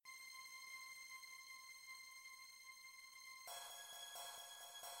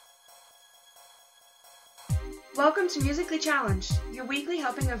Welcome to Musically Challenged, your weekly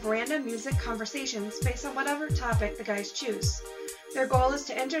helping of random music conversations based on whatever topic the guys choose. Their goal is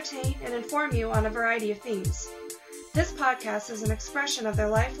to entertain and inform you on a variety of themes. This podcast is an expression of their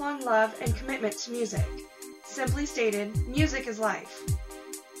lifelong love and commitment to music. Simply stated, music is life.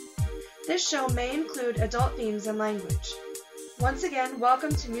 This show may include adult themes and language. Once again,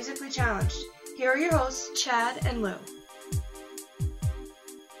 welcome to Musically Challenged. Here are your hosts, Chad and Lou.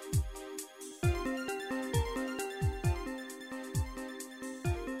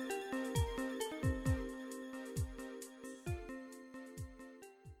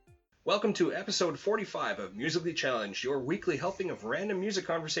 Welcome to episode 45 of Musically Challenged, your weekly helping of random music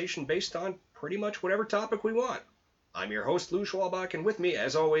conversation based on pretty much whatever topic we want. I'm your host, Lou Schwalbach, and with me,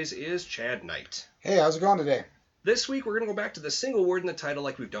 as always, is Chad Knight. Hey, how's it going today? This week, we're going to go back to the single word in the title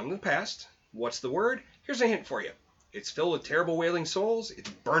like we've done in the past. What's the word? Here's a hint for you. It's filled with terrible wailing souls, it's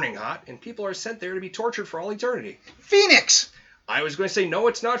burning hot, and people are sent there to be tortured for all eternity. Phoenix! I was going to say, no,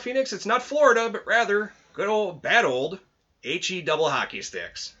 it's not Phoenix, it's not Florida, but rather, good old, bad old, H-E double hockey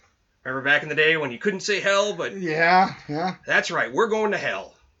sticks. Remember back in the day when you couldn't say hell, but... Yeah. That's right, we're going to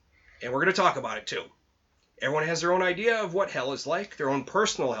hell. And we're going to talk about it, too. Everyone has their own idea of what hell is like, their own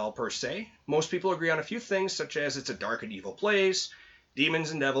personal hell, per se. Most people agree on a few things, such as it's a dark and evil place,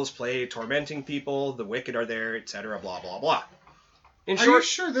 demons and devils play tormenting people, the wicked are there, etc., blah, blah, blah. Are you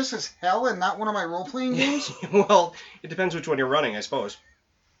sure this is hell and not one of my role-playing games? Well, it depends which one you're running, I suppose.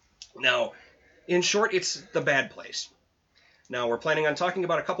 Now, in short, it's the bad place. Now, we're planning on talking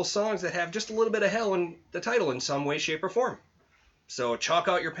about a couple songs that have just a little bit of hell in the title in some way, shape, or form. So chalk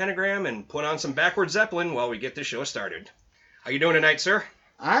out your pentagram and put on some backward Zeppelin while we get this show started. How you doing tonight, sir?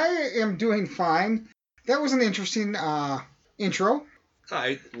 I am doing fine. That was an interesting intro.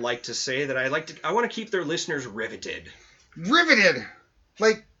 I like to say that I want to keep their listeners riveted. Riveted!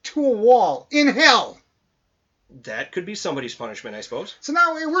 Like to a wall. In hell! That could be somebody's punishment, I suppose. So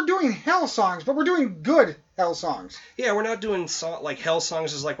now we're doing hell songs, but we're doing good hell songs. Yeah, we're not doing like hell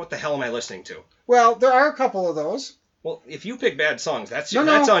songs is like, what the hell am I listening to? Well, there are a couple of those. Well, if you pick bad songs, that's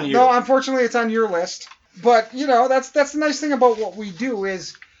that's on you. No, unfortunately, it's on your list. But, you know, that's the nice thing about what we do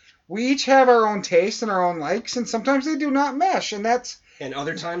is we each have our own tastes and our own likes, and sometimes they do not mesh, and that's... And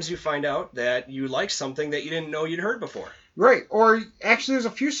other times you find out that you like something that you didn't know you'd heard before. Right. Or actually, there's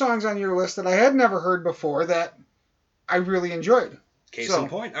a few songs on your list that I had never heard before that I really enjoyed. Case in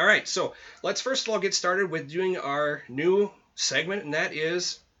point. All right. So let's first of all get started with doing our new segment, and that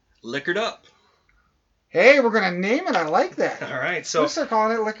is Liquored Up. Hey, we're going to name it. I like that. All right. So let's start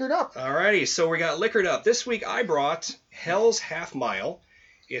calling it Liquored Up. All righty. So we got Liquored Up. This week I brought Hell's Half Mile.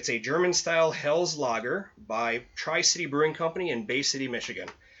 It's a German-style Hell's Lager by Tri-City Brewing Company in Bay City, Michigan.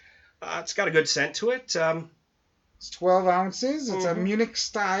 It's got a good scent to it. It's 12 ounces. It's a Munich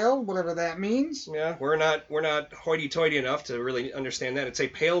style, whatever that means. Yeah, we're not hoity-toity enough to really understand that. It's a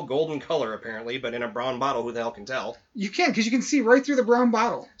pale golden color, apparently, but in a brown bottle. Who the hell can tell? You can, because you can see right through the brown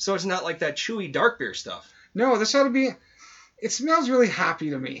bottle. So it's not like that chewy dark beer stuff. No, this ought to be... It smells really hoppy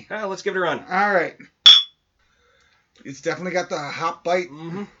to me. Let's give it a run. All right. It's definitely got the hop bite.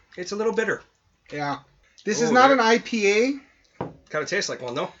 Mm-hmm. It's a little bitter. Yeah. This is not an IPA. Kind of tastes like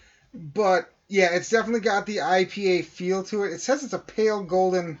one, though. But... yeah, it's definitely got the IPA feel to it. It says it's a pale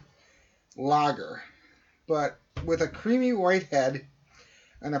golden lager, but with a creamy white head,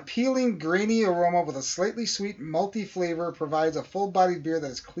 an appealing grainy aroma with a slightly sweet malty flavor provides a full-bodied beer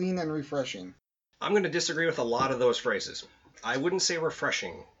that is clean and refreshing. I'm going to disagree with a lot of those phrases. I wouldn't say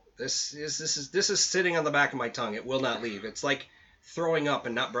refreshing. This is sitting on the back of my tongue. It will not leave. It's like throwing up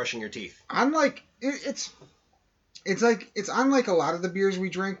and not brushing your teeth. It's unlike a lot of the beers we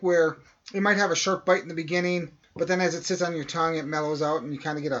drink where it might have a sharp bite in the beginning, but then as it sits on your tongue, it mellows out and you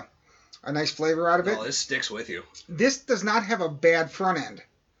kind of get a nice flavor out of it. Oh, this sticks with you. This does not have a bad front end,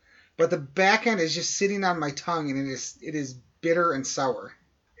 but the back end is just sitting on my tongue, and it is bitter and sour.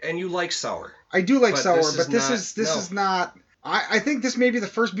 And you like sour. I do like sour, but this is not... I think this may be the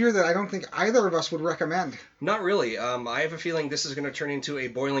first beer that I don't think either of us would recommend. Not really. I have a feeling this is going to turn into a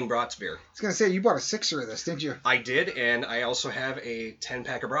boiling brats beer. I was going to say, you bought a sixer of this, didn't you? I did, and I also have a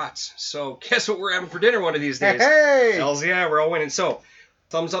 10-pack of brats. So guess what we're having for dinner one of these days? Hey! Hells yeah, we're all winning. So,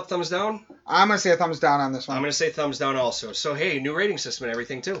 thumbs up, thumbs down? I'm going to say a thumbs down on this one. I'm going to say thumbs down also. So, hey, new rating system and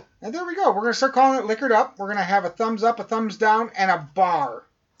everything, too. And there we go. We're going to start calling it Liquored Up. We're going to have a thumbs up, a thumbs down, and a bar.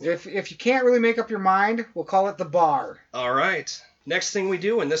 If you can't really make up your mind, we'll call it the bar. All right. Next thing we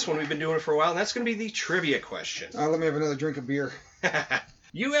do, and this one we've been doing for a while, and that's going to be the trivia question. Let me have another drink of beer.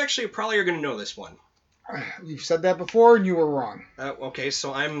 You actually probably are going to know this one. You've said that before, and you were wrong. Okay,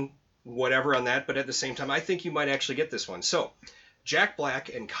 so I'm whatever on that, but at the same time, I think you might actually get this one. So, Jack Black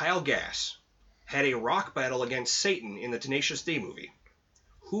and Kyle Gass had a rock battle against Satan in the Tenacious D movie?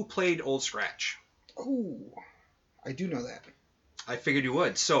 Who played Old Scratch? Oh, I do know that. I figured you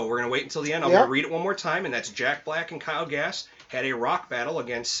would. So we're going to wait until the end. I'm Yep. going to read it one more time, and that's Jack Black and Kyle Gass had a rock battle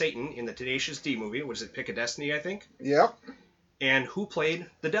against Satan in the Tenacious D movie. What is it, Pick a Destiny, I think? Yep. And who played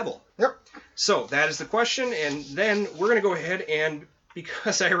the devil? Yep. So that is the question, and then we're going to go ahead and,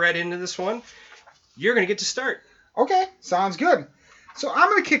 because I read into this one, you're going to get to start. Okay, sounds good. So I'm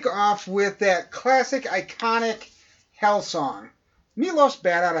going to kick off with that classic, iconic Hell song, Meatloaf's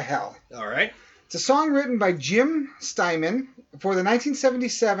Bat Out of Hell. All right. It's a song written by Jim Steinman for the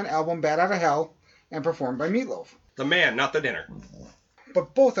 1977 album Bat Out of Hell and performed by Meatloaf. The man, not the dinner.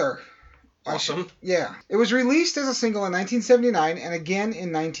 But both are Awesome. Yeah. It was released as a single in 1979 and again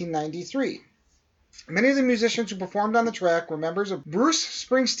in 1993. Many of the musicians who performed on the track were members of Bruce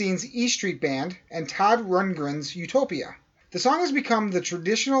Springsteen's E Street Band and Todd Rundgren's Utopia. The song has become the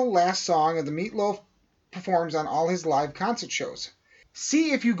traditional last song of the Meatloaf performs on all his live concert shows.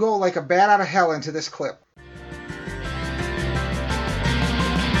 See if you go like a bat out of hell into this clip.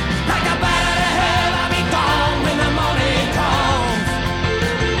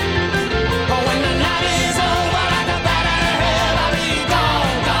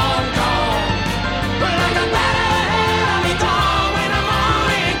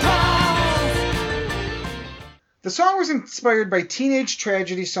 The song was inspired by teenage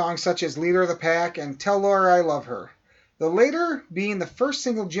tragedy songs such as Leader of the Pack and Tell Laura I Love Her, the later being the first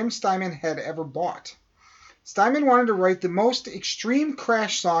single Jim Steinman had ever bought. Steinman wanted to write the most extreme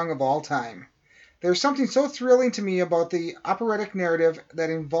crash song of all time. There's something so thrilling to me about the operatic narrative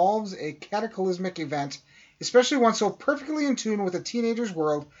that involves a cataclysmic event, especially one so perfectly in tune with a teenager's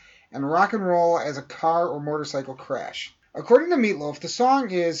world and rock and roll as a car or motorcycle crash. According to Meatloaf, the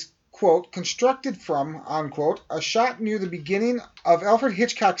song is, quote, constructed from, unquote, a shot near the beginning of Alfred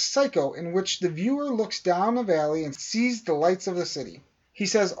Hitchcock's Psycho in which the viewer looks down a valley and sees the lights of the city. He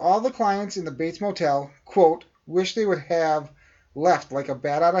says all the clients in the Bates Motel, quote, wish they would have left like a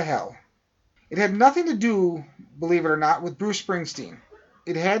bat out of hell. It had nothing to do, believe it or not, with Bruce Springsteen.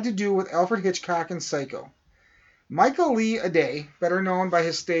 It had to do with Alfred Hitchcock and Psycho. Michael Lee Aday, better known by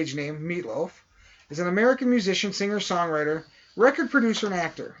his stage name Meatloaf, is an American musician, singer, songwriter, record producer, and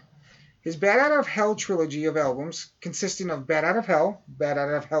actor. His Bat Out of Hell trilogy of albums, consisting of Bat Out of Hell, Bat Out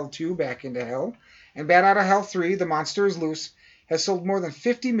of Hell 2, Back into Hell, and Bat Out of Hell 3, The Monster is Loose, has sold more than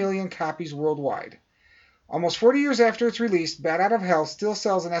 50 million copies worldwide. Almost 40 years after its release, Bat Out of Hell still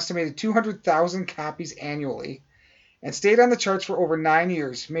sells an estimated 200,000 copies annually, and stayed on the charts for over 9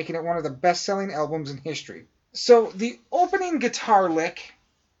 years, making it one of the best-selling albums in history. So the opening guitar lick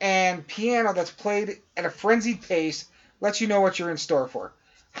and piano that's played at a frenzied pace lets you know what you're in store for.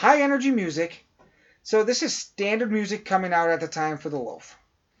 High energy music. So this is standard music coming out at the time for the Loaf.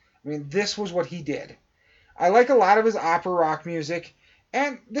 I mean, this was what he did. I like a lot of his opera rock music,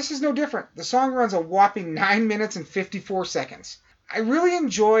 and this is no different. The song runs a whopping 9 minutes and 54 seconds. I really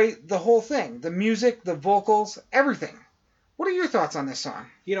enjoy the whole thing. The music, the vocals, everything. What are your thoughts on this song?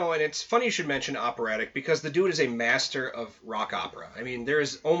 You know, and it's funny you should mention operatic because the dude is a master of rock opera. I mean, there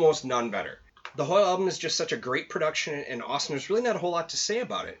is almost none better. The whole album is just such a great production and awesome. There's really not a whole lot to say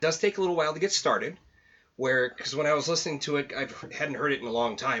about it. It does take a little while to get started, because when I was listening to it, I hadn't heard it in a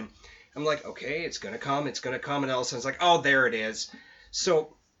long time. I'm like, okay, it's going to come, and all of a sudden it's like, oh, there it is.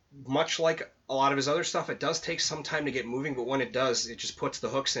 So much like a lot of his other stuff, it does take some time to get moving, but when it does, it just puts the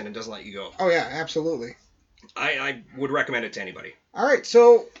hooks in and doesn't let you go. Oh, yeah, absolutely. I would recommend it to anybody. All right,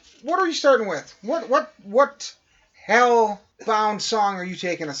 so what are you starting with? What hell-bound song are you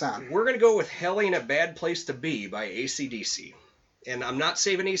taking us on? We're going to go with Hell Ain't a Bad Place to Be by AC/DC. And I'm not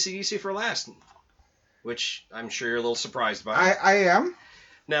saving AC/DC for last, which I'm sure you're a little surprised by. I am.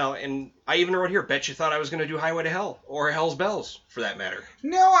 Now, and I even wrote here, bet you thought I was going to do Highway to Hell, or Hell's Bells, for that matter.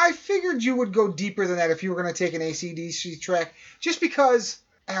 No, I figured you would go deeper than that if you were going to take an AC/DC track, just because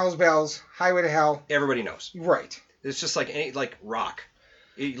Hell's Bells, Highway to Hell. Everybody knows. Right. It's just like rock.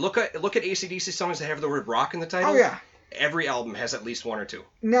 You look at AC/DC songs that have the word rock in the title. Oh, yeah. Every album has at least one or two.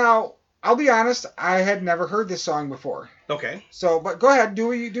 Now, I'll be honest, I had never heard this song before. Okay. So, but go ahead,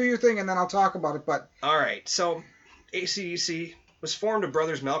 do your thing, and then I'll talk about it. But all right, so AC/DC was formed of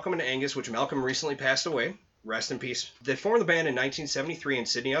brothers Malcolm and Angus, which Malcolm recently passed away. Rest in peace. They formed the band in 1973 in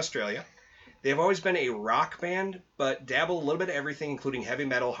Sydney, Australia. They have always been a rock band, but dabbled a little bit of everything, including heavy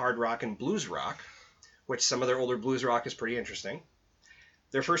metal, hard rock, and blues rock, which some of their older blues rock is pretty interesting.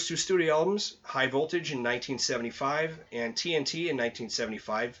 Their first two studio albums, High Voltage in 1975 and TNT in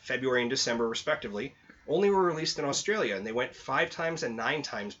 1975, February and December respectively, only were released in Australia, and they went 5 times and 9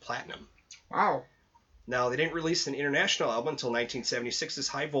 times platinum. wow. Now, they didn't release an international album until 1976's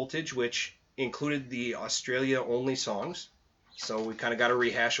High Voltage, which included the Australia-only songs, so we kind of got to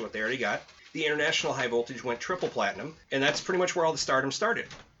rehash what they already got. The International High Voltage went triple platinum, and that's pretty much where all the stardom started.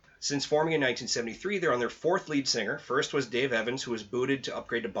 Since forming in 1973, they're on their fourth lead singer. First was Dave Evans, who was booted to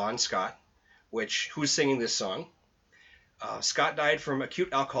upgrade to Bon Scott, who's singing this song. Scott died from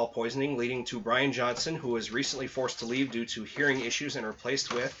acute alcohol poisoning, leading to Brian Johnson, who was recently forced to leave due to hearing issues and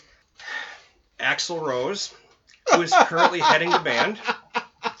replaced with Axl Rose, who is currently heading the band.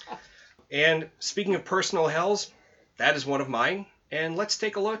 And speaking of personal hells, that is one of mine. And let's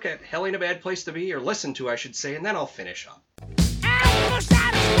take a look at Hell Ain't a Bad Place to Be, or listen to, I should say, and then I'll finish up.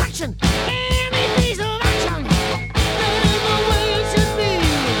 Satisfaction, any piece of action, that is the way it should be.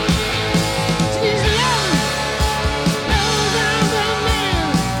 She's young, knows I'm the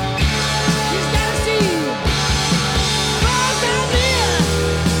man. She's got a seed, falls down here,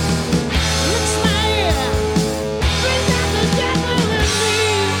 looks my ear, brings out the devil in me.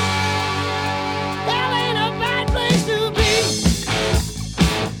 Hell ain't a bad place to be.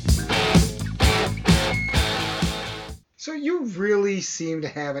 So you really seem to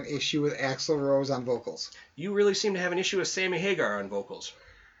have an issue with Axl Rose on vocals. You really seem to have an issue with Sammy Hagar on vocals.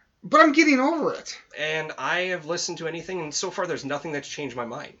 But I'm getting over it. And I have listened to anything, and so far there's nothing that's changed my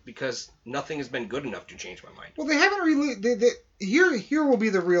mind, because nothing has been good enough to change my mind. Well, they haven't released... Here will be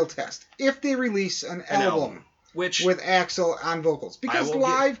the real test. If they release an album which with Axl on vocals. Because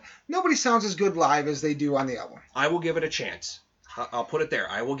live, nobody sounds as good live as they do on the album. I will give it a chance. I'll put it there.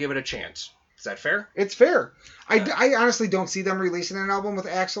 I will give it a chance. Is that fair? It's fair. I honestly don't see them releasing an album with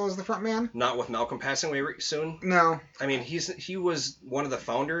Axl as the front man. Not with Malcolm passing away soon? No. I mean, he was one of the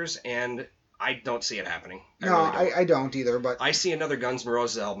founders, and I don't see it happening. I don't either, but... I see another Guns N'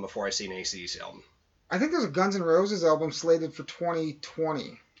 Roses album before I see an AC/DC album. I think there's a Guns N' Roses album slated for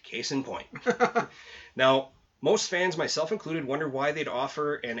 2020. Case in point. Now, most fans, myself included, wonder why they'd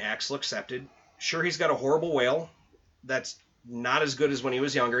offer an Axl accepted. Sure, he's got a horrible wail. That's not as good as when he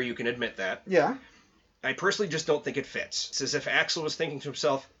was younger, you can admit that. Yeah. I personally just don't think it fits. It's as if Axl was thinking to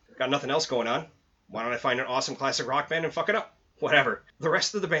himself, got nothing else going on. Why don't I find an awesome classic rock band and fuck it up? Whatever. The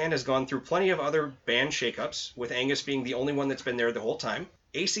rest of the band has gone through plenty of other band shakeups, with Angus being the only one that's been there the whole time.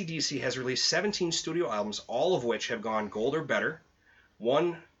 AC/DC has released 17 studio albums, all of which have gone gold or better.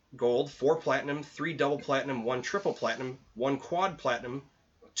 1 gold, 4 platinum, 3 double platinum, 1 triple platinum, 1 quad platinum,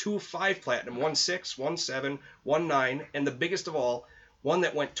 2 5 platinum, 1 6, 1 7, 1 9, and the biggest of all, one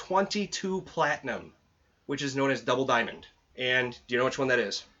that went 22 platinum, which is known as Double Diamond. And do you know which one that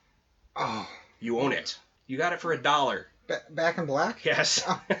is? Oh. You own it. You got it for $1. Back in Black? Yes.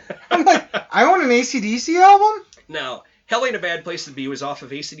 I'm like, I own an AC/DC album? Now, Hell Ain't a Bad Place to Be was off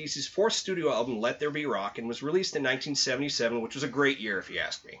of AC/DC's 4th studio album, Let There Be Rock, and was released in 1977, which was a great year if you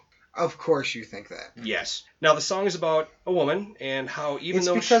ask me. Of course you think that. Yes. Now, the song is about a woman and how it's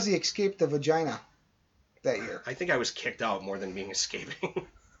because he escaped the vagina that year. I think I was kicked out more than being escaping.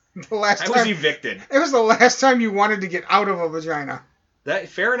 I was evicted. It was the last time you wanted to get out of a vagina.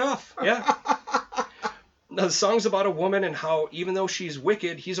 Fair enough, yeah. Now, the song's about a woman and how, even though she's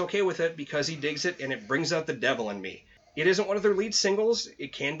wicked, he's okay with it because he digs it and it brings out the devil in me. It isn't one of their lead singles.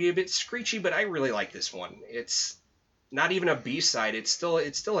 It can be a bit screechy, but I really like this one. It's not even a B-side. It's still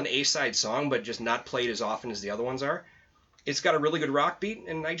an A-side song, but just not played as often as the other ones are. It's got a really good rock beat,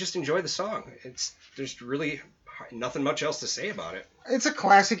 and I just enjoy the song. There's really nothing much else to say about it. It's a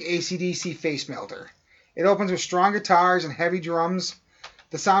classic AC/DC face melter. It opens with strong guitars and heavy drums.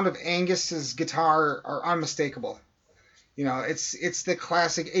 The sound of Angus's guitar are unmistakable. You know, it's the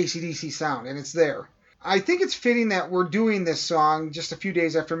classic AC/DC sound, and it's there. I think it's fitting that we're doing this song just a few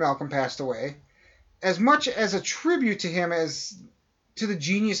days after Malcolm passed away, as much as a tribute to him as to the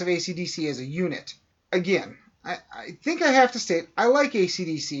genius of AC/DC as a unit. Again, I think I have to state, I like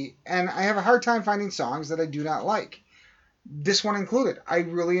AC/DC, and I have a hard time finding songs that I do not like. This one included. I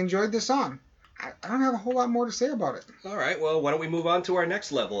really enjoyed this song. I don't have a whole lot more to say about it. All right, well, why don't we move on to our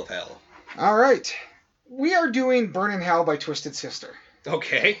next level of hell? All right. We are doing Burn in Hell by Twisted Sister.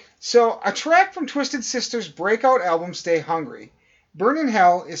 Okay. So, a track from Twisted Sister's breakout album, Stay Hungry. Burn in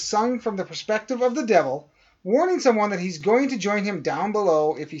Hell is sung from the perspective of the devil, warning someone that he's going to join him down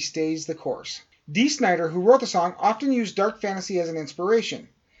below if he stays the course. Dee Snider, who wrote the song, often used dark fantasy as an inspiration.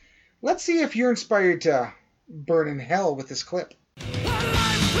 Let's see if you're inspired to burn in hell with this clip.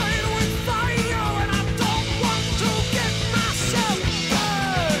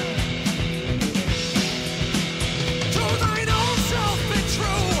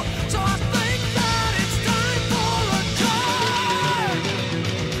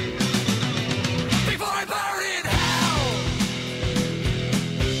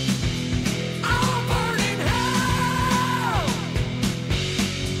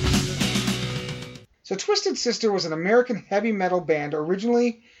 Twisted Sister was an American heavy metal band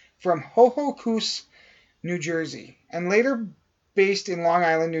originally from Hohokus, New Jersey, and later based in Long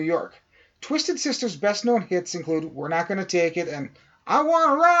Island, New York. Twisted Sister's best-known hits include We're Not Gonna Take It and I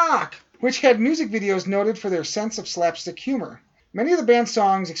Wanna Rock, which had music videos noted for their sense of slapstick humor. Many of the band's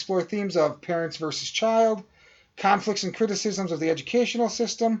songs explore themes of parents versus child, conflicts and criticisms of the educational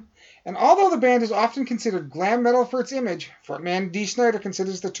system, and although the band is often considered glam metal for its image, frontman Dee Snider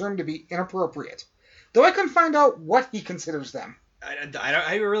considers the term to be inappropriate. Though I couldn't find out what he considers them.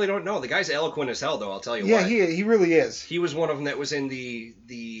 I really don't know. The guy's eloquent as hell, though, I'll tell you Yeah, what. he really is. He was one of them that was in the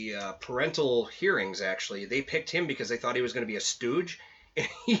parental hearings, actually. They picked him because they thought he was going to be a stooge. And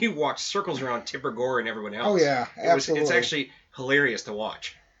he walked circles around Tipper Gore and everyone else. Oh, yeah, absolutely. It's actually hilarious to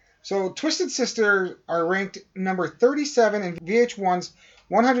watch. So, Twisted Sister are ranked number 37 in VH1's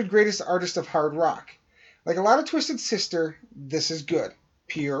 100 Greatest Artists of Hard Rock. Like a lot of Twisted Sister, this is good.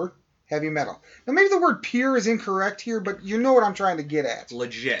 Pure heavy metal. Now, maybe the word pure is incorrect here, but you know what I'm trying to get at.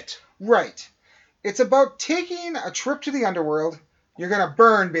 Legit. Right. It's about taking a trip to the underworld. You're going to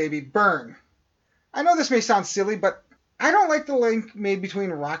burn, baby, burn. I know this may sound silly, but I don't like the link made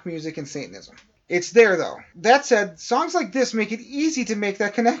between rock music and Satanism. It's there, though. That said, songs like this make it easy to make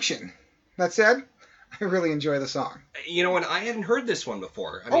that connection. That said, I really enjoy the song. You know, and I hadn't heard this one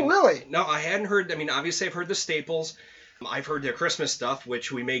before. Really? No, I hadn't heard. I mean, obviously I've heard the staples. I've heard their Christmas stuff,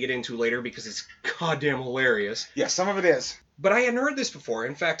 which we may get into later because it's goddamn hilarious. Yeah, some of it is. But I hadn't heard this before.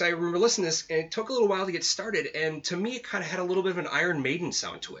 In fact, I remember listening to this, and it took a little while to get started. And to me, it kind of had a little bit of an Iron Maiden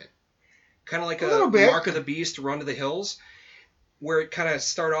sound to it. Kind of like a Mark of the Beast, Run to the Hills, where it kind of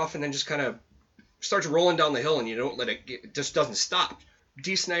start off and then just kind of starts rolling down the hill, and you don't let it just doesn't stop.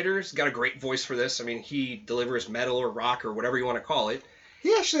 Dee Snider's got a great voice for this. I mean, he delivers metal or rock or whatever you want to call it.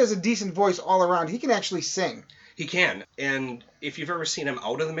 He actually has a decent voice all around. He can actually sing. He can. And if you've ever seen him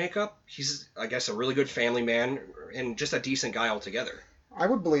out of the makeup, he's, I guess, a really good family man and just a decent guy altogether. I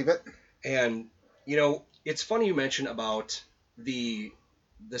would believe it. And, you know, it's funny you mention about the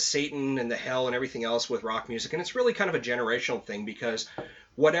Satan and the hell and everything else with rock music. And it's really kind of a generational thing because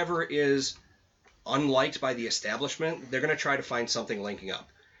whatever is unliked by the establishment, they're going to try to find something linking up.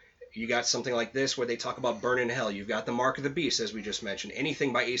 You got something like this where they talk about burning hell. You've got the Mark of the Beast, as we just mentioned.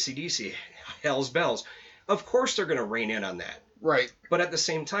 Anything by AC/DC, Hell's Bells. Of course they're going to rein in on that. Right. But at the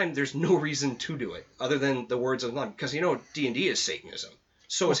same time, there's no reason to do it other than the words of love. Because, you know, D&D is Satanism.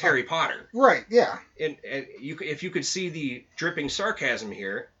 So is Harry Potter. Right, yeah. And if you could see the dripping sarcasm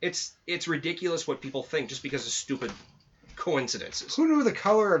here, it's ridiculous what people think just because of stupid coincidences. Who knew the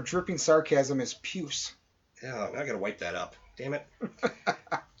color of dripping sarcasm is puce? Yeah, I got to wipe that up. Damn it.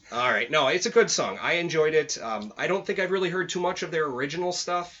 All right. No, it's a good song. I enjoyed it. I don't think I've really heard too much of their original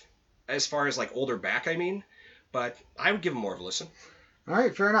stuff, as far as like older back, I mean. But I would give them more of a listen. All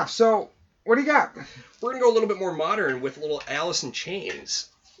right, fair enough. So, what do you got? We're going to go a little bit more modern with little Alice in Chains.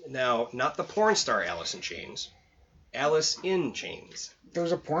 Now, not the porn star Alice in Chains. Alice in Chains.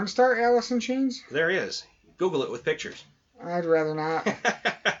 There's a porn star Alice in Chains? There is. Google it with pictures. I'd rather not.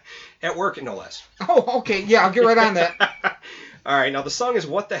 At work, no less. Oh, okay. Yeah, I'll get right on that. All right, now the song is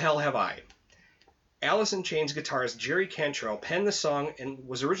What the Hell Have I? Alice in Chains guitarist Jerry Cantrell penned the song and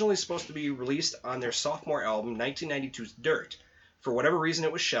was originally supposed to be released on their sophomore album, 1992's Dirt. For whatever reason,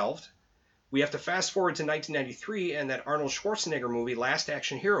 it was shelved. We have to fast forward to 1993 and that Arnold Schwarzenegger movie, Last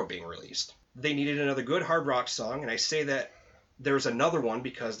Action Hero, being released. They needed another good hard rock song, and I say that there's another one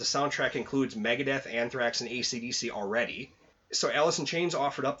because the soundtrack includes Megadeth, Anthrax, and AC/DC already. So Alice in Chains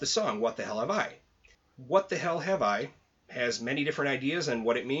offered up the song, What the Hell Have I? What the Hell Have I has many different ideas on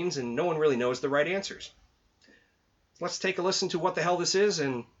what it means, and no one really knows the right answers. Let's take a listen to what the hell this is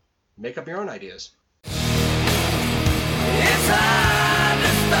and make up your own ideas. It's time to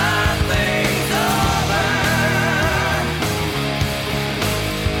start things over.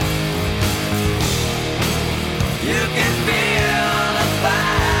 You can feel the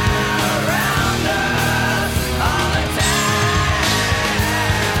fire around us all the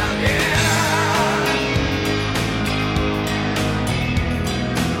time, yeah.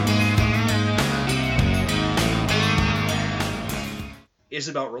 Is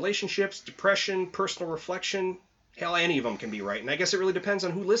about relationships, depression, personal reflection. Hell, any of them can be right, and I guess it really depends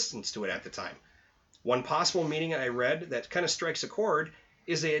on who listens to it at the time. One possible meaning I read that kind of strikes a chord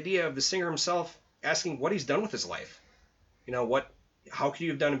is the idea of the singer himself asking what he's done with his life. You know, how could you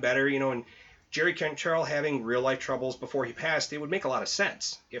have done it better? You know, and Jerry Cantrell having real-life troubles before he passed, it would make a lot of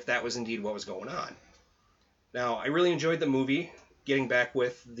sense if that was indeed what was going on. Now, I really enjoyed the movie, getting back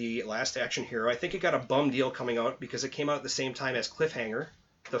with the Last Action Hero. I think it got a bum deal coming out because it came out at the same time as Cliffhanger,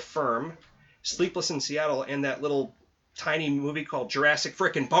 The Firm, Sleepless in Seattle, and that little tiny movie called Jurassic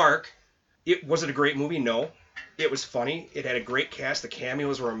Frickin' Park. Was it a great movie? No. It was funny. It had a great cast. The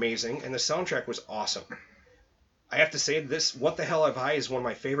cameos were amazing, and the soundtrack was awesome. I have to say this, What the Hell Have I is one of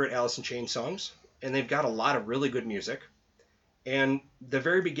my favorite Alice in Chains songs, and they've got a lot of really good music. And the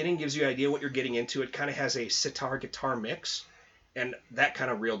very beginning gives you an idea what you're getting into. It kind of has a sitar-guitar mix, and that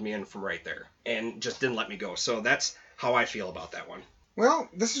kind of reeled me in from right there and just didn't let me go. So that's how I feel about that one. Well,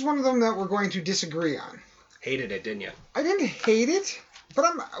 this is one of them that we're going to disagree on. Hated it, didn't you? I didn't hate it, but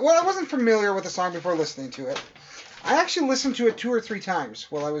I wasn't familiar with the song before listening to it. I actually listened to it 2 or 3 times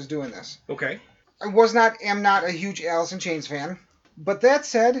while I was doing this. Okay. I am not a huge Alice in Chains fan, but that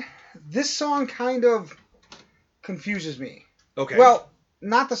said, this song kind of confuses me. Okay. Well,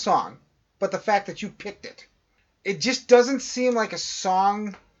 not the song, but the fact that you picked it. It just doesn't seem like a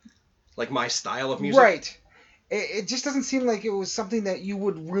song. Like my style of music? Right. It just doesn't seem like it was something that you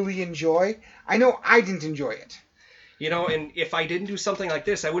would really enjoy. I know I didn't enjoy it. You know, and if I didn't do something like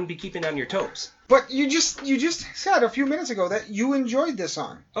this, I wouldn't be keeping on your toes. But you just said a few minutes ago that you enjoyed this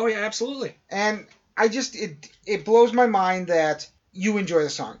song. Oh, yeah, absolutely. And it blows my mind that you enjoy the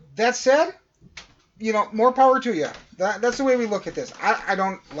song. That said, you know, more power to you. That's the way we look at this. I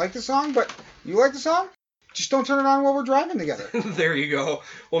don't like the song, but you like the song? Just don't turn it on while we're driving together. There you go.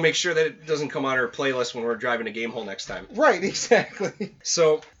 We'll make sure that it doesn't come on our playlist when we're driving to Gamehole next time. Right, exactly.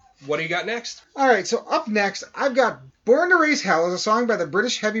 So, what do you got next? All right, so up next, I've got Born to Raise Hell is a song by the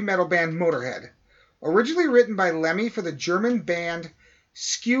British heavy metal band Motorhead. Originally written by Lemmy for the German band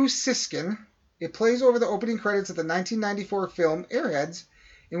Skew Siskin, it plays over the opening credits of the 1994 film Airheads,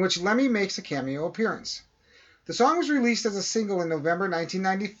 in which Lemmy makes a cameo appearance. The song was released as a single in November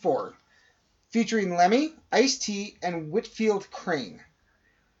 1994, featuring Lemmy, Ice-T, and Whitfield Crane.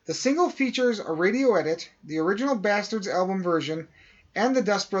 The single features a radio edit, the original Bastards album version, and the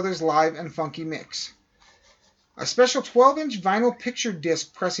Dust Brothers live and funky mix. A special 12-inch vinyl picture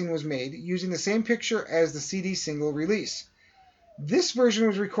disc pressing was made, using the same picture as the CD single release. This version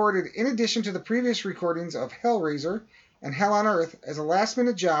was recorded in addition to the previous recordings of Hellraiser and Hell on Earth as a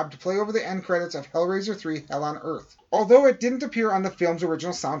last-minute job to play over the end credits of Hellraiser 3 Hell on Earth, although it didn't appear on the film's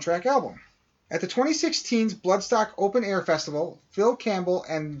original soundtrack album. At the 2016's Bloodstock Open Air Festival, Phil Campbell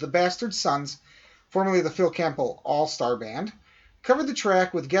and the Bastard Sons, formerly the Phil Campbell All-Star Band, covered the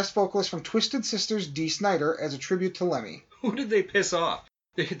track with guest vocalist from Twisted Sister's Dee Snider as a tribute to Lemmy. Who did they piss off?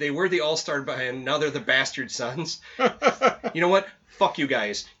 They were the All-Star Band, now they're the Bastard Sons. You know what? Fuck you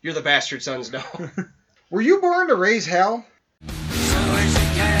guys. You're the Bastard Sons now. Were you born to raise hell?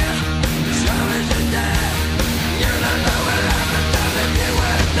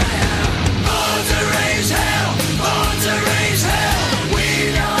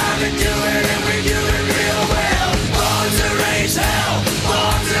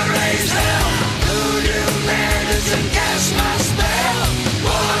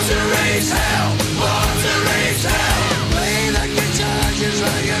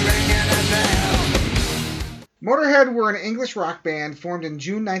 Motorhead were an English rock band formed in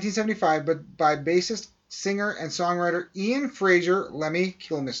June 1975 by bassist, singer, and songwriter Ian Fraser Lemmy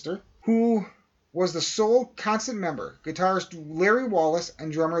Kilmister, who was the sole constant member, guitarist Larry Wallace,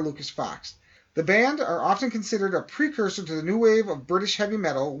 and drummer Lucas Fox. The band are often considered a precursor to the new wave of British heavy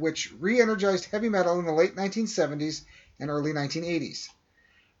metal, which re-energized heavy metal in the late 1970s and early 1980s.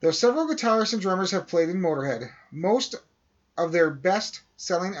 Though several guitarists and drummers have played in Motorhead, most of their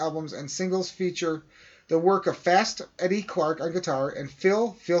best-selling albums and singles feature the work of Fast Eddie Clarke on guitar and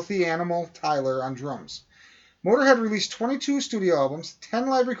Phil Filthy Animal Tyler on drums. Motorhead released 22 studio albums, 10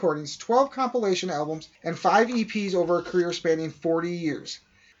 live recordings, 12 compilation albums, and 5 EPs over a career spanning 40 years.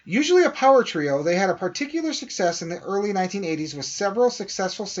 Usually a power trio, they had a particular success in the early 1980s with several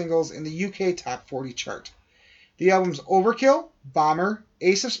successful singles in the UK Top 40 chart. The albums Overkill, Bomber,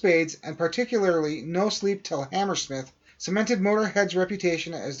 Ace of Spades, and particularly No Sleep Till Hammersmith cemented Motorhead's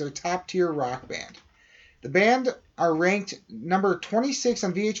reputation as their top-tier rock band. The band are ranked number 26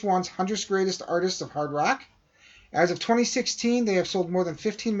 on VH1's 100 Greatest Artists of Hard Rock. As of 2016, they have sold more than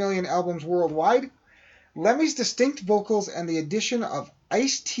 15 million albums worldwide. Lemmy's distinct vocals and the addition of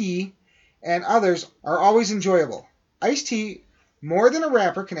Ice-T and others are always enjoyable. Ice-T, more than a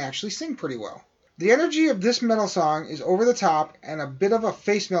rapper, can actually sing pretty well. The energy of this metal song is over the top and a bit of a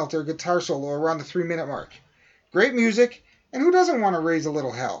face-melter guitar solo around the 3-minute mark. Great music, and who doesn't want to raise a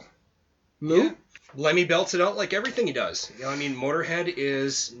little hell? Lou? Yeah. Lemmy belts it out like everything he does. You know, I mean, Motorhead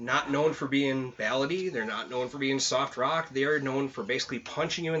is not known for being ballady. They're not known for being soft rock. They are known for basically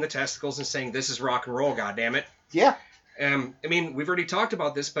punching you in the testicles and saying, "This is rock and roll, goddammit." Yeah. I mean, we've already talked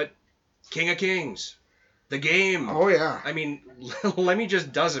about this, but King of Kings, The Game. Oh, yeah. I mean, Lemmy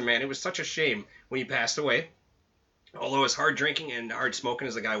just does it, man. It was such a shame when he passed away. Although as hard drinking and hard smoking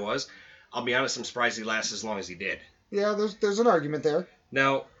as the guy was, I'll be honest, I'm surprised he lasts as long as he did. Yeah, there's an argument there.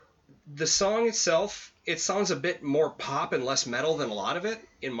 Now, the song itself, it sounds a bit more pop and less metal than a lot of it,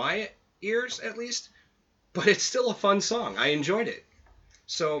 in my ears at least, but it's still a fun song. I enjoyed it.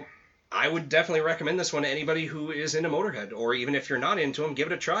 So I would definitely recommend this one to anybody who is into Motorhead, or even if you're not into them, give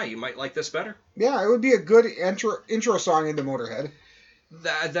it a try. You might like this better. Yeah, it would be a good intro song into Motorhead.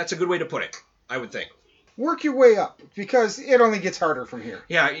 That's a good way to put it, I would think. Work your way up, because it only gets harder from here.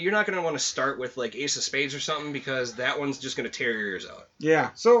 Yeah, you're not going to want to start with like Ace of Spades or something, because that one's just going to tear your ears out.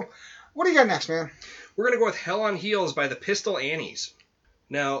 Yeah, so what do you got next, man? We're going to go with Hell on Heels by the Pistol Annies.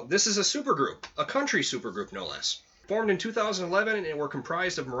 Now, this is a supergroup, a country supergroup no less. Formed in 2011 and were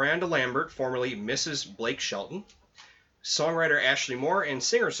comprised of Miranda Lambert, formerly Mrs. Blake Shelton, songwriter Ashley Moore, and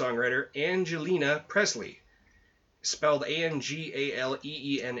singer-songwriter Angelina Presley, spelled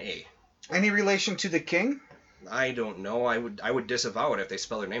Angaleena. Any relation to the King? I don't know. I would disavow it if they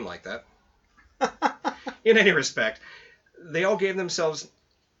spell their name like that. In any respect, they all gave themselves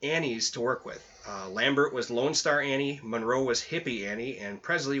Annies to work with. Lambert was Lone Star Annie, Monroe was Hippie Annie, and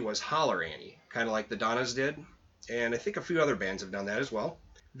Presley was Holler Annie, kind of like the Donnas did. And I think a few other bands have done that as well.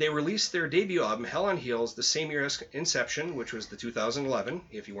 They released their debut album, Hell on Heels, the same year as Inception, which was the 2011,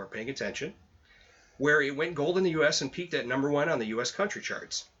 if you weren't paying attention, where it went gold in the U.S. and peaked at #1 on the U.S. country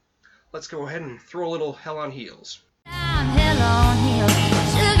charts. Let's go ahead and throw a little Hell on Heels. I'm hell on heels.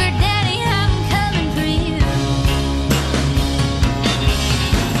 Sugar daddy, I'm coming for you.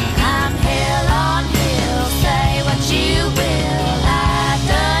 I'm hell on heels. Say what you will. I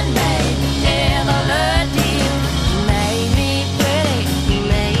done made devil a deal. You made me pretty, you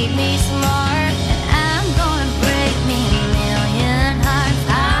made me smart, and I'm gonna break me a million hearts.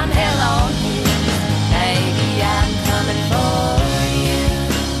 I'm hell on heels. Baby, I'm coming for you.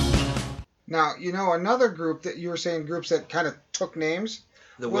 Now, another group that you were saying, groups that kind of took names.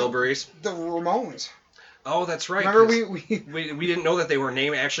 The Wilburys. The Ramones. Oh, that's right. Remember we didn't know that they were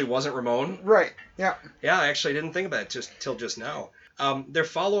named actually wasn't Ramon. Right, yeah. Yeah, I actually didn't think about it till just now. Their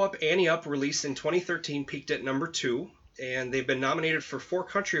follow-up, Annie Up, released in 2013, peaked at #2, and they've been nominated for 4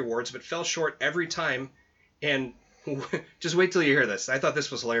 country awards, but fell short every time. And just wait till you hear this. I thought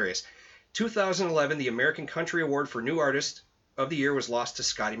this was hilarious. 2011, the American Country Award for New Artist of the Year was lost to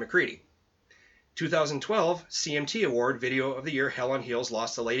Scotty McCready. 2012, CMT Award, Video of the Year, Hell on Heels,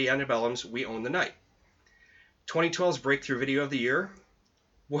 lost to Lady Antebellum's We Own the Night. 2012's Breakthrough Video of the Year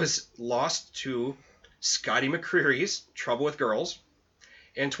was lost to Scotty McCreery's Trouble with Girls.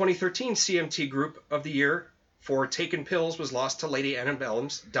 And 2013 CMT Group of the Year for Taken Pills was lost to Lady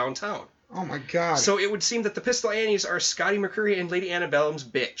Antebellum's Downtown. Oh my God. So it would seem that the Pistol Annies are Scotty McCreery and Lady Antebellum's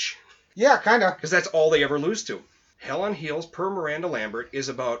bitch. Yeah, kind of. Because that's all they ever lose to. Hell on Heels, per Miranda Lambert, is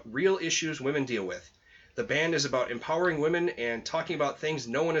about real issues women deal with. The band is about empowering women and talking about things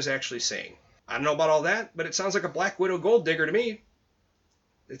no one is actually saying. I don't know about all that, but it sounds like a Black Widow gold digger to me.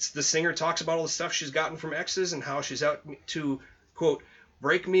 It's the singer talks about all the stuff she's gotten from exes and how she's out to, quote,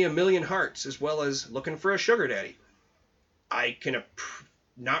 break me a million hearts, as well as looking for a sugar daddy. I can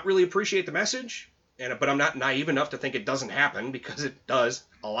not really appreciate the message, but I'm not naive enough to think it doesn't happen, because it does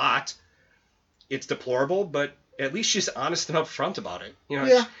a lot. It's deplorable, but at least she's honest and upfront about it.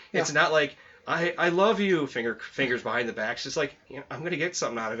 It's not like, I love you, fingers behind the back. It's just like, I'm going to get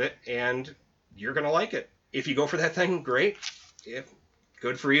something out of it, and you're going to like it. If you go for that thing, great.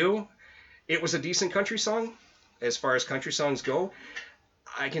 Good for you. It was a decent country song. As far as country songs go,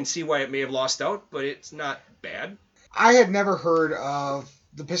 I can see why it may have lost out, but it's not bad. I had never heard of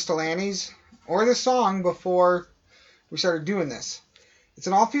the Pistol Annies or this song before we started doing this. It's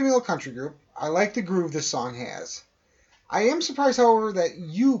an all-female country group. I like the groove this song has. I am surprised, however, that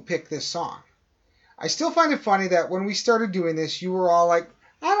you picked this song. I still find it funny that when we started doing this, you were all like,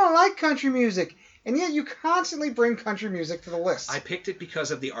 I don't like country music. And yet you constantly bring country music to the list. I picked it because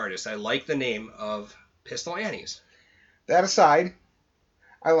of the artist. I like the name of Pistol Annies. That aside,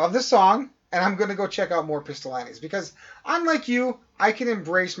 I love this song, and I'm going to go check out more Pistol Annies. Because, unlike you, I can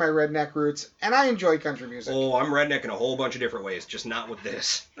embrace my redneck roots, and I enjoy country music. Oh, I'm redneck in a whole bunch of different ways, just not with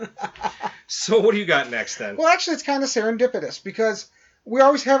this. So what do you got next, then? Well, actually, it's kind of serendipitous, because we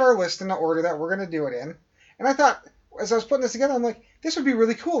always have our list in the order that we're going to do it in. And I thought, as I was putting this together, I'm like, this would be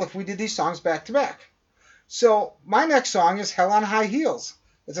really cool if we did these songs back to back. So my next song is Hell on High Heels.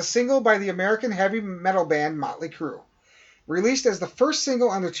 It's a single by the American heavy metal band Motley Crue, released as the first single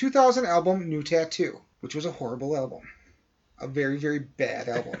on their 2000 album New Tattoo, which was a horrible album. A very, very bad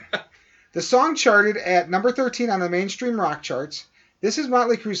album. The song charted at number 13 on the mainstream rock charts. This is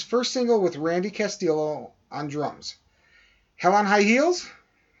Motley Crue's first single with Randy Castillo on drums. Hell on High Heels?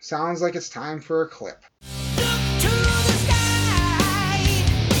 Sounds like it's time for a clip. Look to the sky.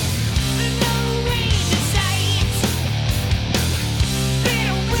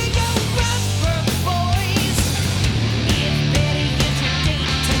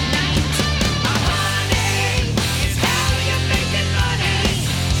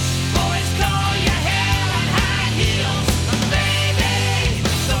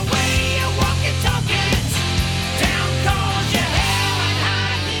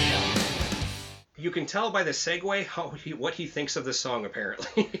 you can tell by the segue what he thinks of the song,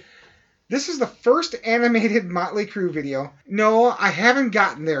 apparently. This is the first animated Motley Crue video. No, I haven't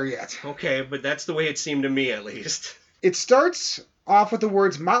gotten there yet. Okay, but that's the way it seemed to me, at least. It starts off with the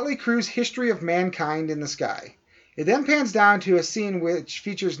words Motley Crue's History of Mankind in the sky. It then pans down to a scene which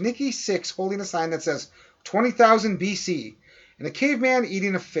features Nikki Sixx holding a sign that says 20,000 BC and a caveman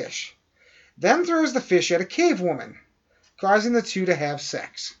eating a fish. Then throws the fish at a cave woman, causing the two to have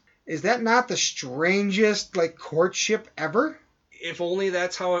sex. Is that not the strangest, courtship ever? If only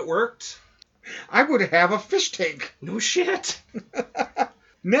that's how it worked. I would have a fish tank. No shit.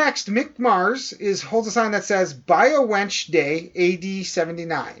 Next, Mick Mars holds a sign that says Buy a Wench Day, AD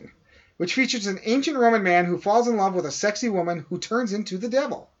 79, which features an ancient Roman man who falls in love with a sexy woman who turns into the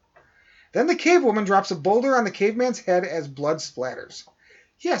devil. Then the cave woman drops a boulder on the caveman's head as blood splatters.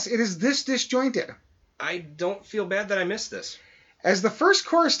 Yes, it is this disjointed. I don't feel bad that I missed this. As the first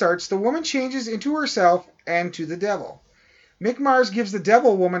chorus starts, the woman changes into herself and to the devil. Mick Mars gives the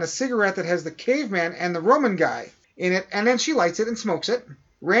devil woman a cigarette that has the caveman and the Roman guy in it, and then she lights it and smokes it.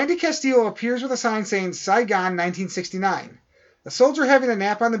 Randy Castillo appears with a sign saying Saigon 1969. A soldier having a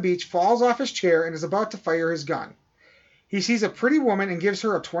nap on the beach falls off his chair and is about to fire his gun. He sees a pretty woman and gives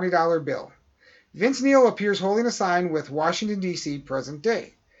her a $20 bill. Vince Neil appears holding a sign with Washington, D.C. present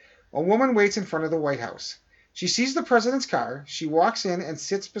day. A woman waits in front of the White House. She sees the president's car. She walks in and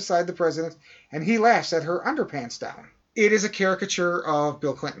sits beside the president, and he laughs at her underpants down. It is a caricature of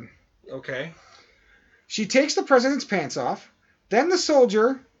Bill Clinton. Okay. She takes the president's pants off. Then the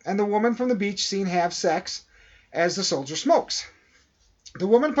soldier and the woman from the beach scene have sex as the soldier smokes. The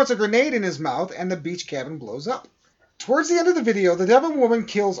woman puts a grenade in his mouth and the beach cabin blows up. Towards the end of the video, the devil woman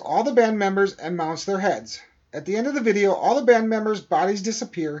kills all the band members and mounts their heads. At the end of the video, all the band members' bodies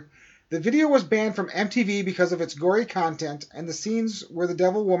disappear. The video was banned from MTV because of its gory content and the scenes where the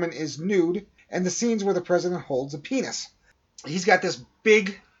devil woman is nude and the scenes where the president holds a penis. He's got this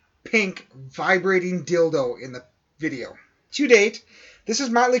big, pink, vibrating dildo in the video. To date, this is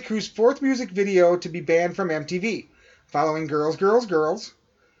Motley Crue's fourth music video to be banned from MTV, following Girls, Girls, Girls,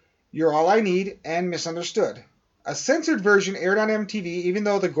 You're All I Need, and Misunderstood. A censored version aired on MTV even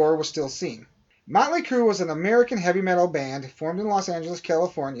though the gore was still seen. Motley Crue was an American heavy metal band formed in Los Angeles,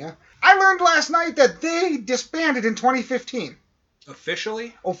 California. I learned last night that they disbanded in 2015.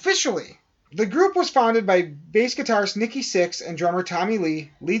 Officially? Officially. The group was founded by bass guitarist Nikki Sixx and drummer Tommy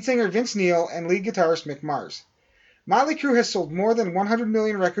Lee, lead singer Vince Neil, and lead guitarist Mick Mars. Motley Crue has sold more than 100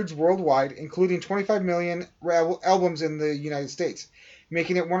 million records worldwide, including 25 million albums in the United States,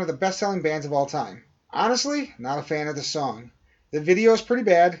 making it one of the best-selling bands of all time. Honestly, not a fan of the song. The video is pretty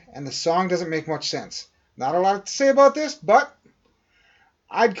bad, and the song doesn't make much sense. Not a lot to say about this, but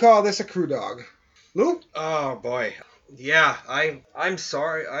I'd call this a Crue dog. Lou? Oh, boy. Yeah, I'm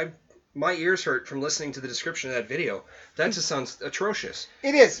sorry. My ears hurt from listening to the description of that video. That just sounds atrocious.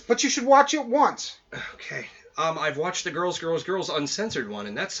 It is, but you should watch it once. Okay. I've watched the Girls, Girls, Girls uncensored one,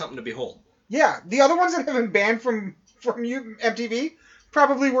 and that's something to behold. Yeah, the other ones that have been banned from MTV,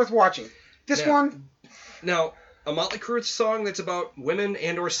 probably worth watching. This one... Now, a Motley Crue song that's about women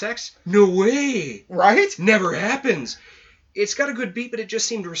and or sex? No way! Right? Never happens. It's got a good beat, but it just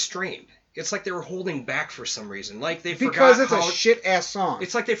seemed restrained. It's like they were holding back for some reason. Like they forgot because it's a shit-ass song.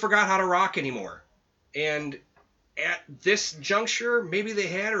 It's like they forgot how to rock anymore. And at this juncture, maybe they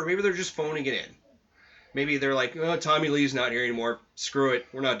had, or maybe they're just phoning it in. Maybe they're like, oh, Tommy Lee's not here anymore. Screw it.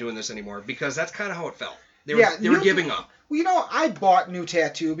 We're not doing this anymore. Because that's kind of how it felt. They were giving up. Well, you know, I bought New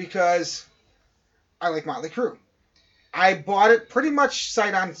Tattoo because I like Motley Crue. I bought it pretty much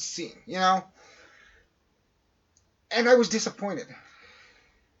sight unseen, you know? And I was disappointed.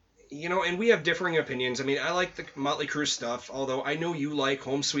 You know, and we have differing opinions. I mean, I like the Motley Crue stuff, although I know you like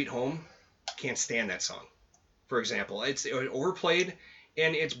Home Sweet Home. Can't stand that song, for example. It's overplayed,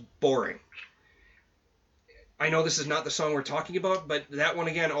 and it's boring. I know this is not the song we're talking about, but that one,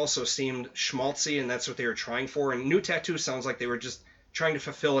 again, also seemed schmaltzy, and that's what they were trying for. And New Tattoo sounds like they were just trying to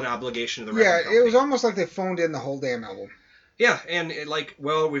fulfill an obligation to the record company. Yeah, it was almost like they phoned in the whole damn album. Yeah, and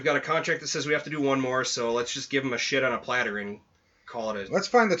we've got a contract that says we have to do one more, so let's just give them a shit on a platter and call it a... Let's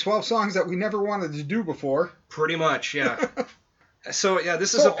find the 12 songs that we never wanted to do before. Pretty much, yeah. So, yeah,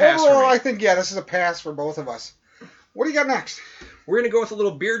 this is a pass overall, for me. I think, this is a pass for both of us. What do you got next? We're going to go with a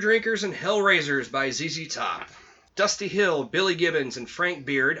little Beer Drinkers and Hellraisers by ZZ Top. Dusty Hill, Billy Gibbons, and Frank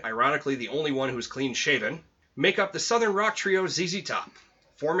Beard, ironically the only one who's clean-shaven, make up the southern rock trio ZZ Top.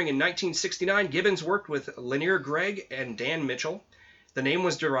 Forming in 1969, Gibbons worked with Lanier Gregg and Dan Mitchell. The name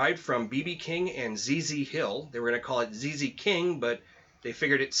was derived from B.B. King and ZZ Hill. They were going to call it ZZ King, but they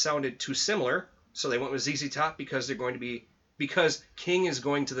figured it sounded too similar, so they went with ZZ Top because King is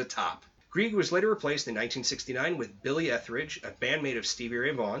going to the top. Grieg was later replaced in 1969 with Billy Etheridge, a bandmate of Stevie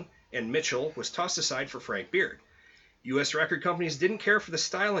Ray Vaughan, and Mitchell was tossed aside for Frank Beard. U.S. record companies didn't care for the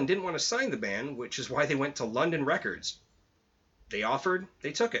style and didn't want to sign the band, which is why they went to London Records. They offered,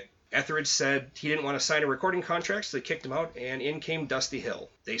 they took it. Etheridge said he didn't want to sign a recording contract, so they kicked him out, and in came Dusty Hill.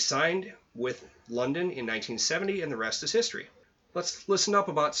 They signed with London in 1970, and the rest is history. Let's listen up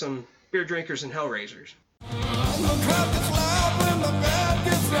about some beer drinkers and hellraisers.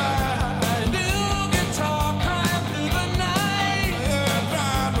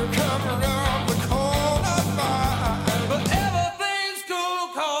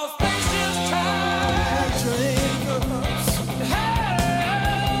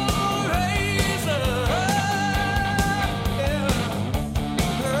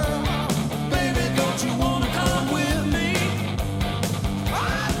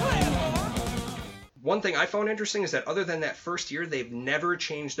 One thing I found interesting is that other than that first year, they've never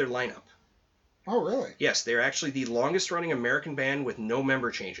changed their lineup. Oh, really? Yes, they're actually the longest running American band with no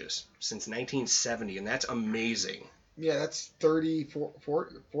member changes since 1970, and that's amazing. Yeah, that's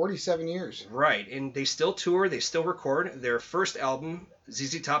 47 years. Right, and they still tour, they still record. Their first album,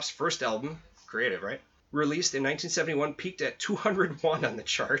 ZZ Top's first album, creative, right? Released in 1971, peaked at 201 on the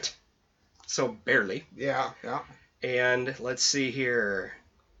chart. So barely. Yeah. And let's see here.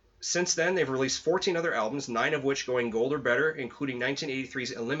 Since then, they've released 14 other albums, 9 of which going gold or better, including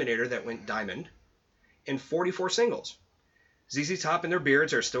 1983's Eliminator that went diamond, and 44 singles. ZZ Top and their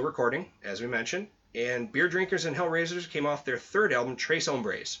Beards are still recording, as we mentioned, and Beer Drinkers and Hellraisers came off their third album, Tres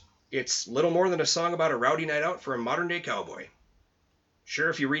Hombres. It's little more than a song about a rowdy night out for a modern-day cowboy.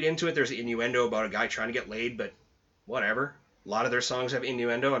 Sure, if you read into it, there's innuendo about a guy trying to get laid, but whatever. A lot of their songs have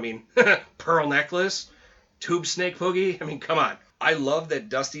innuendo. I mean, Pearl Necklace, Tube Snake Boogie. I mean, come on. I love that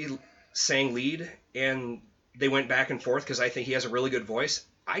Dusty sang lead, and they went back and forth because I think he has a really good voice.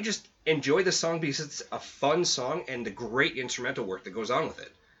 I just enjoy the song because it's a fun song and the great instrumental work that goes on with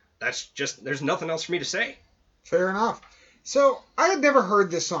it. That's just, there's nothing else for me to say. Fair enough. So, I had never heard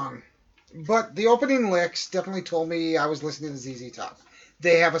this song, but the opening licks definitely told me I was listening to ZZ Top.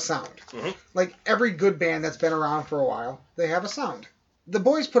 They have a sound. Mm-hmm. Like every good band that's been around for a while, they have a sound. The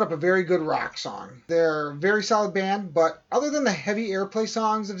boys put up a very good rock song. They're a very solid band, but other than the heavy airplay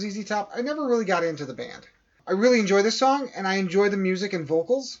songs of ZZ Top, I never really got into the band. I really enjoy this song, and I enjoy the music and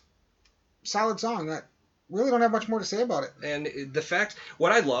vocals. Solid song. I really don't have much more to say about it. And the fact,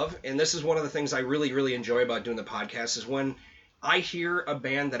 what I love, and this is one of the things I really, really enjoy about doing the podcast, is when I hear a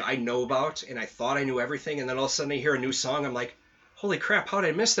band that I know about, and I thought I knew everything, and then all of a sudden I hear a new song, I'm like, holy crap, how did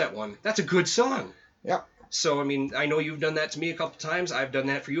I miss that one? That's a good song. Yep. So, I mean, I know you've done that to me a couple times. I've done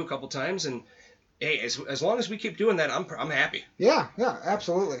that for you a couple times. And, hey, as long as we keep doing that, I'm happy. Yeah,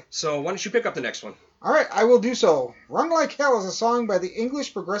 absolutely. So, why don't you pick up the next one? All right, I will do so. Run Like Hell is a song by the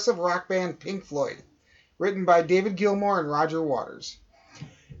English progressive rock band Pink Floyd, written by David Gilmour and Roger Waters.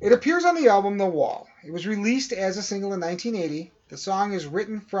 It appears on the album The Wall. It was released as a single in 1980. The song is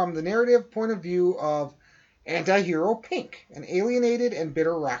written from the narrative point of view of anti-hero Pink, an alienated and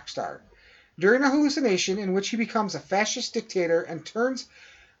bitter rock star. During a hallucination in which he becomes a fascist dictator and turns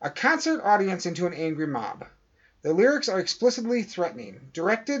a concert audience into an angry mob. The lyrics are explicitly threatening,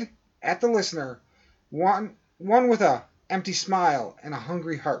 directed at the listener, one with a empty smile and a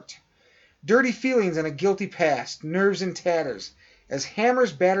hungry heart. Dirty feelings and a guilty past, nerves in tatters, as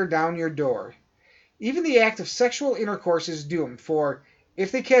hammers batter down your door. Even the act of sexual intercourse is doomed, for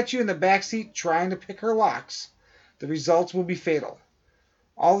if they catch you in the backseat trying to pick her locks, the results will be fatal.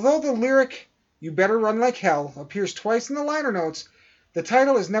 Although the lyric, "You Better Run Like Hell," appears twice in the liner notes, the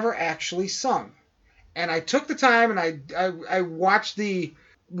title is never actually sung. And I took the time and I watched the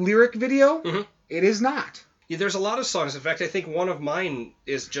lyric video. Mm-hmm. It is not. Yeah, there's a lot of songs. In fact, I think one of mine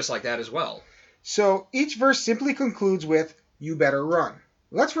is just like that as well. So each verse simply concludes with, "You better run."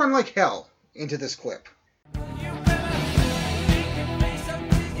 Let's run like hell into this clip.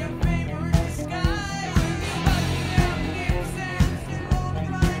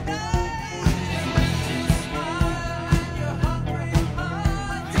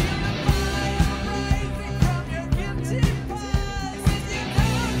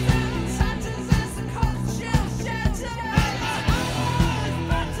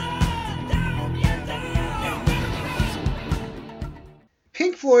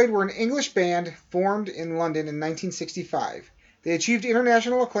 Pink Floyd were an English band formed in London in 1965. They achieved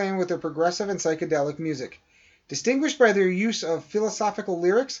international acclaim with their progressive and psychedelic music. Distinguished by their use of philosophical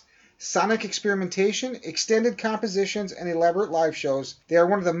lyrics, sonic experimentation, extended compositions, and elaborate live shows, they are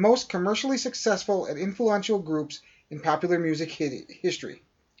one of the most commercially successful and influential groups in popular music history.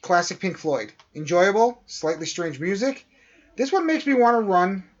 Classic Pink Floyd. Enjoyable, slightly strange music. This one makes me want to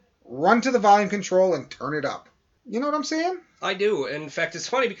run run to the volume control and turn it up. You know what I'm saying? I do. In fact, it's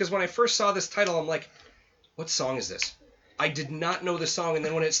funny because when I first saw this title, I'm like, what song is this? I did not know the song, and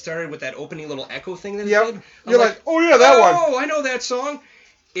then when it started with that opening little echo thing that it Yep. did, I'm You're like, oh yeah, that one. Oh, I know that song.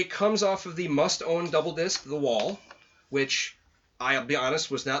 It comes off of the must-own double disc, The Wall, which, I'll be honest,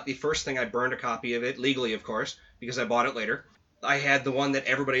 was not the first thing I burned a copy of it, legally, of course, because I bought it later. I had the one that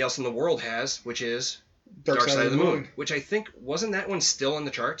everybody else in the world has, which is Dark Side of the Moon, which I think, wasn't that one still in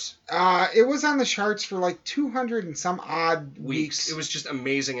the charts? It was on the charts for like 200 and some odd weeks. It was just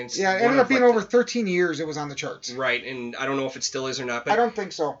amazing. And yeah, it ended up being over 13 years it was on the charts. Right, and I don't know if it still is or not. But I don't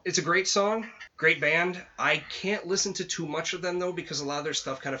think so. It's a great song, great band. I can't listen to too much of them, though, because a lot of their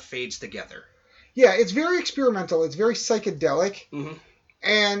stuff kind of fades together. Yeah, it's very experimental. It's very psychedelic. Mm-hmm.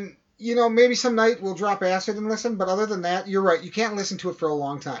 And, you know, maybe some night we'll drop acid and listen, but other than that, you're right. You can't listen to it for a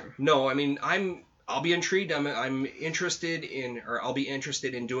long time. No, I mean, I'll be intrigued. I'm interested in, or I'll be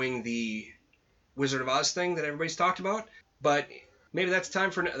interested in doing the Wizard of Oz thing that everybody's talked about. But maybe that's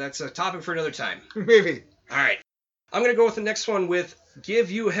a topic for another time. Maybe. All right. I'm going to go with the next one with Give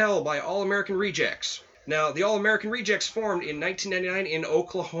You Hell by All American Rejects. Now, the All American Rejects formed in 1999 in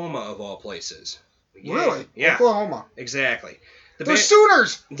Oklahoma, of all places. Yeah. Really? Yeah. Oklahoma. Exactly. They're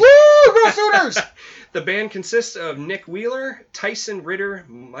Sooners! Woo! Go Sooners! The band consists of Nick Wheeler, Tyson Ritter,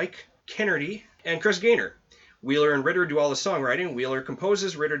 Mike Kennedy, and Chris Gaynor. Wheeler and Ritter do all the songwriting. Wheeler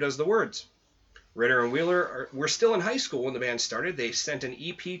composes, Ritter does the words. Ritter and Wheeler were still in high school when the band started. They sent an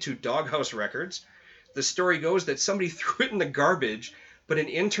EP to Doghouse Records. The story goes that somebody threw it in the garbage, but an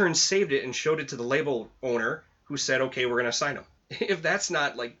intern saved it and showed it to the label owner, who said, okay, we're going to sign them. If that's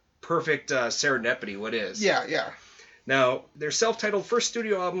not, like, perfect serendipity, what is? Yeah. Now, their self-titled first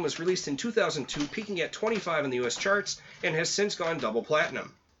studio album was released in 2002, peaking at 25 in the U.S. charts, and has since gone double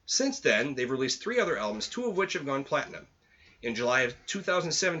platinum. Since then, they've released 3 other albums, 2 of which have gone platinum. In July of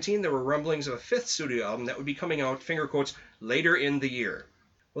 2017, there were rumblings of a 5th studio album that would be coming out, finger quotes, later in the year.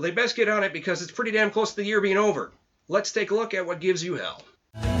 Well, they best get on it because it's pretty damn close to the year being over. Let's take a look at what gives you hell.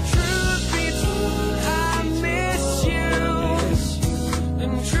 Truth be told, I miss you.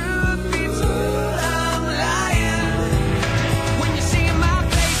 And truth be told, I'm lying. When you see my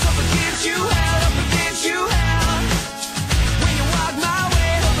face up against you, hell, up against you, hell. When you walk my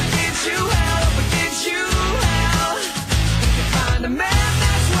way, up against you, hell, up against you, hell. If you find a man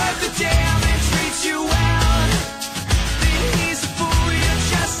that's worth the damn and treats you well, then he's a fool, you're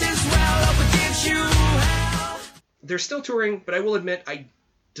just as well, up against you, hell. They're still touring, but I will admit I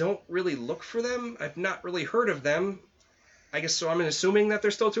don't really look for them. I've not really heard of them. I guess so I'm assuming that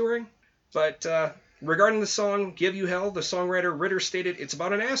they're still touring. But regarding the song Give You Hell, the songwriter Ritter stated it's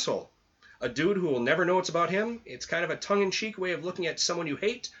about an asshole. A dude who will never know it's about him. It's kind of a tongue-in-cheek way of looking at someone you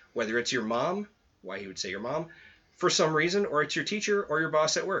hate, whether it's your mom, why he would say your mom, for some reason, or it's your teacher or your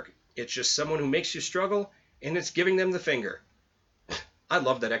boss at work. It's just someone who makes you struggle, and it's giving them the finger. I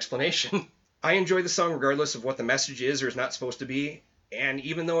love that explanation. I enjoy the song regardless of what the message is or is not supposed to be, and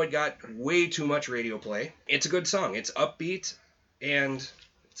even though it got way too much radio play, it's a good song. It's upbeat, and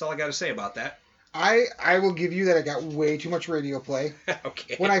that's all I got to say about that. I will give you that it got way too much radio play.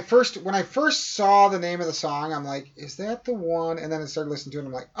 Okay. When I first saw the name of the song, I'm like, is that the one? And then I started listening to it, and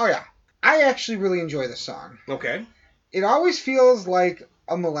I'm like, oh yeah. I actually really enjoy this song. Okay. It always feels like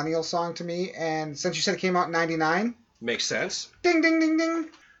a millennial song to me, and since you said it came out in 99, Makes sense. ding, ding, ding, ding.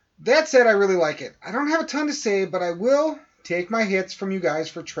 That said, I really like it. I don't have a ton to say, but I will take my hits from you guys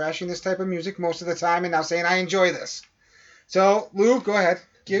for trashing this type of music most of the time and now saying I enjoy this. So, Lou, go ahead.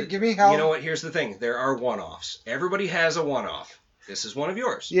 Give me hell. You know what? Here's the thing. There are one-offs. Everybody has a one-off. This is one of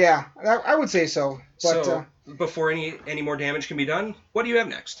yours. Yeah, I would say so. But So, before any more damage can be done, what do you have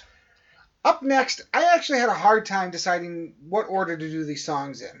next? up next, I actually had a hard time deciding what order to do these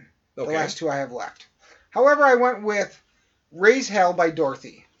songs in. Okay. The last 2 I have left. However, I went with Raise Hell by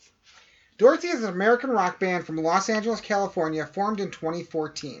Dorothy. Dorothy is an American rock band from Los Angeles, California, formed in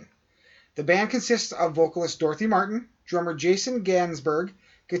 2014. The band consists of vocalist Dorothy Martin, drummer Jason Gansberg,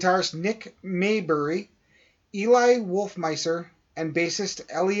 guitarist Nick Maybury, Eli Wolfmeister, and bassist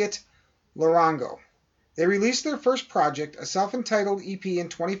Elliot Larango. They released their first project, a self-entitled EP, in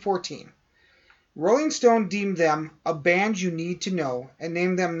 2014. Rolling Stone deemed them a band you need to know and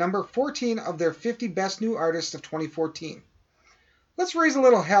named them number 14 of their 50 best new artists of 2014. Let's raise a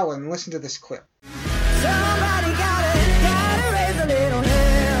little hell and listen to this clip. Somebody gotta raise a little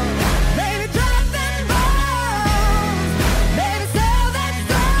hell. Baby, drop them balls. Baby, sell that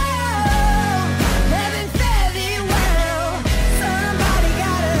soul. Heaven fare thee well. Somebody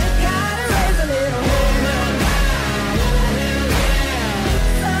gotta raise a little hell.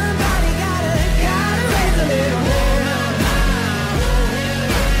 Somebody gotta raise a little hell.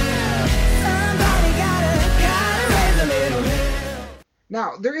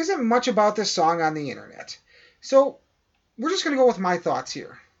 Now, there isn't much about this song on the internet, so we're just going to go with my thoughts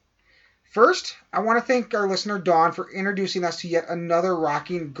here. First, I want to thank our listener Dawn for introducing us to yet another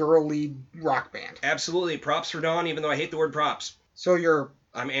rocking girl lead rock band. Absolutely. Props for Dawn, even though I hate the word props. So you're...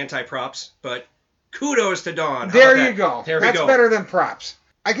 I'm anti-props, but kudos to Dawn. How There about you that? go. There we That's go. better than props.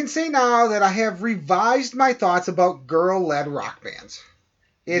 I can say now that I have revised my thoughts about girl-led rock bands.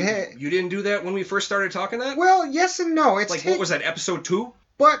 You didn't do that when we first started talking that? Well, yes and no. It's Like, what was that, episode 2?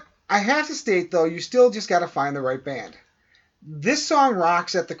 But I have to state, though, you still just got to find the right band. This song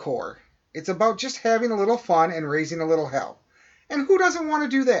rocks at the core. It's about just having a little fun and raising a little hell. And who doesn't want to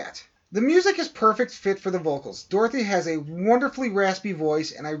do that? The music is perfect fit for the vocals. Dorothy has a wonderfully raspy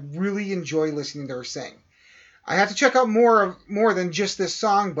voice, and I really enjoy listening to her sing. I have to check out more than just this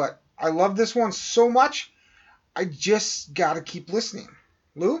song, but I love this one so much, I just got to keep listening.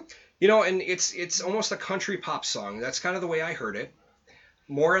 Lou? You know, and it's almost a country pop song. That's kind of the way I heard it.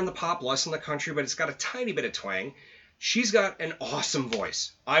 More in the pop, less in the country, but it's got a tiny bit of twang. She's got an awesome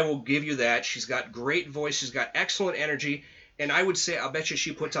voice. I will give you that. She's got great voice. She's got excellent energy. And I would say, I'll bet you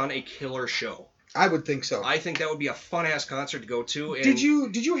she puts on a killer show. I would think so. I think that would be a fun-ass concert to go to. And Did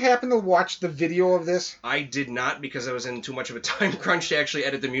you happen to watch the video of this? I did not, because I was in too much of a time crunch to actually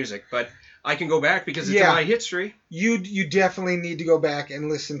edit the music. But I can go back because it's in my history. You definitely need to go back and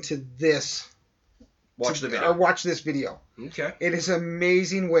listen to this. Watch the video. Or watch this video. Okay. It is an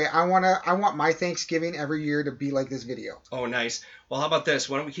amazing way. I want my Thanksgiving every year to be like this video. Oh, nice. Well, how about this?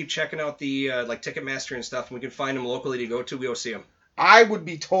 Why don't we keep checking out the like Ticketmaster and stuff, and we can find them locally to go to. We go see them. I would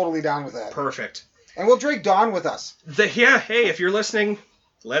be totally down with that. Perfect. And we'll drag Dawn with us. Hey, if you're listening,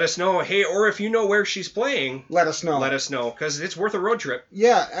 let us know. Hey, or if you know where she's playing, Let us know. let us know, because it's worth a road trip.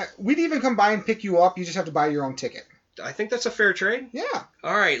 Yeah, we'd even come by and pick you up. You just have to buy your own ticket. I think that's a fair trade. Yeah.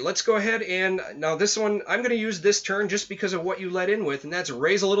 All right, let's go ahead and now this one, I'm going to use this turn just because of what you let in with, and that's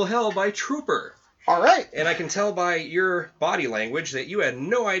Raise a Little Hell by Trooper. All right. And I can tell by your body language that you had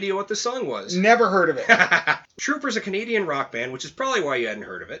no idea what the song was. Never heard of it. Trooper's a Canadian rock band, which is probably why you hadn't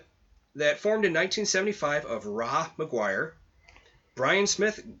heard of it, that formed in 1975 of Rah McGuire, Brian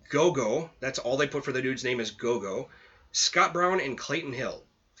Smith, Go-Go, that's all they put for the dude's name is Go-Go, Scott Brown, and Clayton Hill.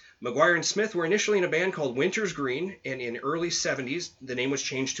 McGuire and Smith were initially in a band called Winter's Green, and in early 70s, the name was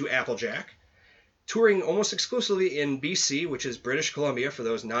changed to Applejack, touring almost exclusively in BC, which is British Columbia for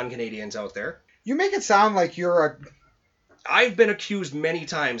those non-Canadians out there. You make it sound like you're a... I've been accused many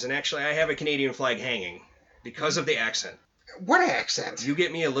times, and actually I have a Canadian flag hanging because of the accent. What accent? You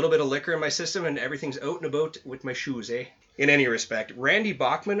get me a little bit of liquor in my system, and everything's out and about with my shoes, eh? In any respect, Randy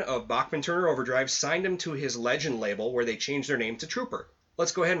Bachman of Bachman Turner Overdrive signed him to his Legend label, where they changed their name to Trooper.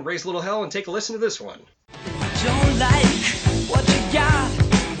 Let's go ahead and raise a little hell and take a listen to this one. Don't like what you got,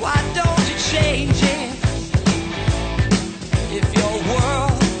 why don't you change it? If your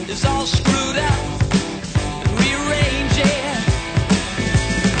world is all screwed up, rearrange it.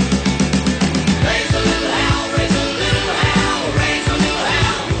 Raise a little hell, raise a little hell, raise a little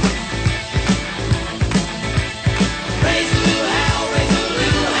hell. Raise a little hell, raise a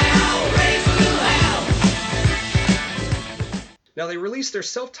little hell, raise a little hell. Now, they released their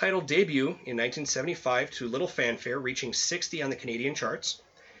self-titled debut in 1975 to little fanfare, reaching 60 on the Canadian charts.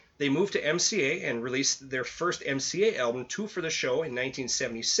 They moved to MCA and released their first MCA album, Two for the Show, in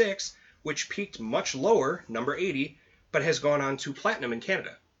 1976, which peaked much lower, number 80, but has gone on to platinum in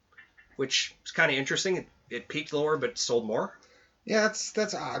Canada, which is kind of interesting. It peaked lower but sold more. Yeah,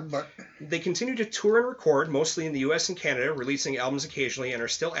 that's odd, but... They continue to tour and record, mostly in the US and Canada, releasing albums occasionally and are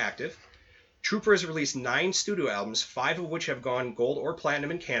still active. Trooper has released 9 studio albums, 5 of which have gone gold or platinum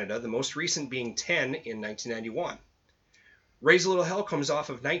in Canada, the most recent being 10 in 1991. Raise a Little Hell comes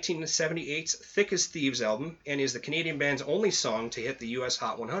off of 1978's Thick as Thieves album and is the Canadian band's only song to hit the US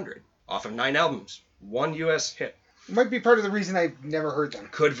Hot 100. Off of 9 albums, 1 US hit. Might be part of the reason I've never heard them.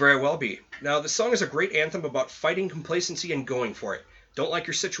 Could very well be. Now, the song is a great anthem about fighting complacency and going for it. Don't like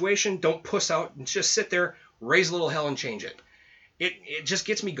your situation, don't puss out, and just sit there, raise a little hell and change it. It just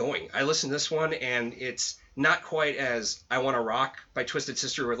gets me going. I listen to this one, and it's not quite as I Wanna Rock by Twisted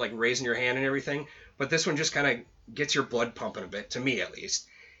Sister with like raising your hand and everything, but this one just kind of gets your blood pumping a bit, to me at least.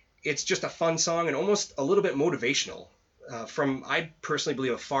 It's just a fun song and almost a little bit motivational from, I personally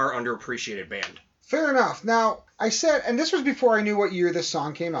believe, a far underappreciated band. Fair enough. Now, I said, and this was before I knew what year this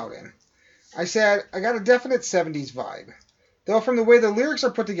song came out in, I said, I got a definite 70s vibe. Though from the way the lyrics are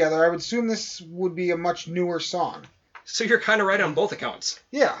put together, I would assume this would be a much newer song. So you're kind of right on both accounts.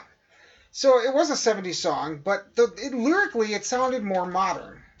 Yeah. So it was a 70s song, but lyrically it sounded more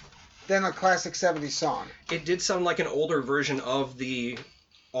modern than a classic 70s song. It did sound like an older version of the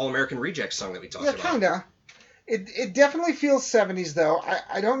All-American Rejects song that we talked Yeah, about. kinda. It definitely feels 70s, though.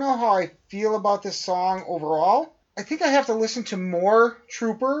 I don't know how I feel about this song overall. I think I have to listen to more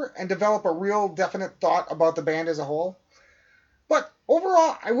Trooper and develop a real definite thought about the band as a whole. But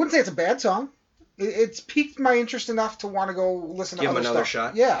overall, I wouldn't say it's a bad song. It's piqued my interest enough to want to go listen to Give 'em other another stuff.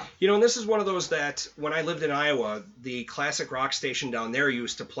 shot. Yeah. You know, and this is one of those that when I lived in Iowa, the classic rock station down there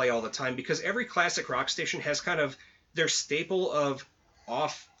used to play all the time because every classic rock station has kind of their staple of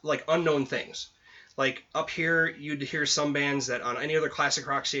unknown things. Like up here, you'd hear some bands that on any other classic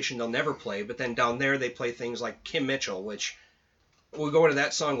rock station they'll never play, but then down there they play things like Kim Mitchell, which we'll go into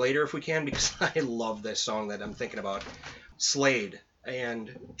that song later if we can because I love this song that I'm thinking about. Slade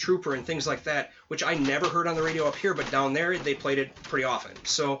and Trooper and things like that, which I never heard on the radio up here, but down there they played it pretty often.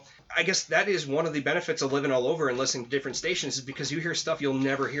 So I guess that is one of the benefits of living all over and listening to different stations is because you hear stuff you'll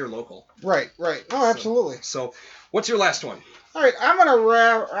never hear local. Right. Oh, absolutely. So what's your last one? All right, I'm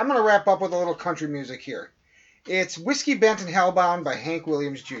gonna wrap up with a little country music here. It's Whiskey Bent and Hellbound by Hank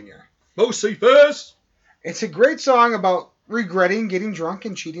Williams Jr. Bo Cephas! It's a great song about regretting getting drunk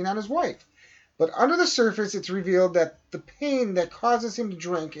and cheating on his wife. But under the surface, it's revealed that the pain that causes him to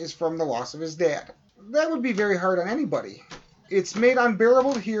drink is from the loss of his dad. That would be very hard on anybody. It's made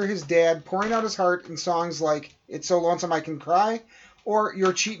unbearable to hear his dad pouring out his heart in songs like It's So Lonesome I Can Cry or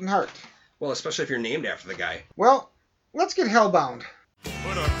Your Cheatin' Heart. Well, especially if you're named after the guy. Well, let's get Hellbound.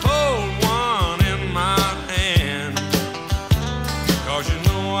 Put a cold one in my hand, 'cause you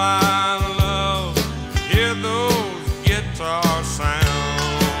know I love to hear those guitar sounds.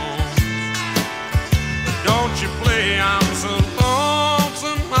 But don't you play I'm so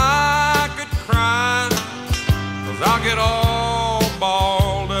lonesome I could cry, 'cause I'll get all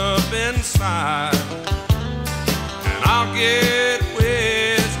balled up inside, and I'll get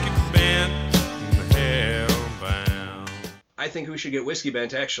whiskey bent and hellbound. I think we should get Whiskey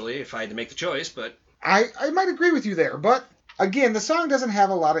Bent, actually, if I had to make the choice, but I might agree with you there, but again, the song doesn't have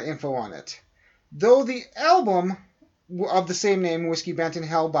a lot of info on it. Though the album of the same name, Whiskey Bent and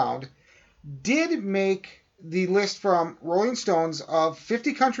Hellbound, did make the list from Rolling Stones of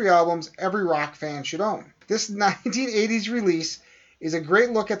 50 country albums every rock fan should own. This 1980s release is a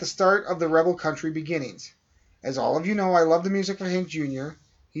great look at the start of the rebel country beginnings. As all of you know, I love the music of Hank Jr.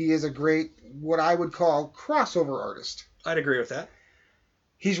 He is a great, what I would call, crossover artist. I'd agree with that.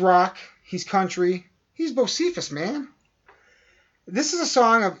 He's rock, he's country, he's Bo Cephas, man. This is a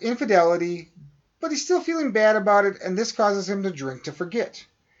song of infidelity, but he's still feeling bad about it, and this causes him to drink to forget.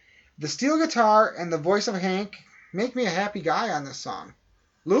 The steel guitar and the voice of Hank make me a happy guy on this song.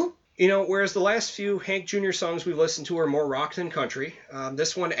 Lou? You know, whereas the last few Hank Jr. songs we've listened to are more rock than country,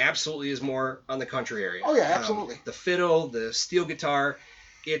 this one absolutely is more on the country area. Oh, yeah, absolutely. The fiddle, the steel guitar,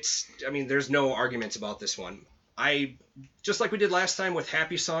 there's no arguments about this one. Just like we did last time with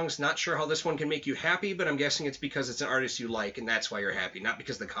happy songs, not sure how this one can make you happy, but I'm guessing it's because it's an artist you like, and that's why you're happy, not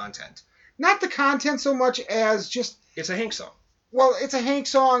because of the content. Not the content so much as just... It's a Hank song. Well, it's a Hank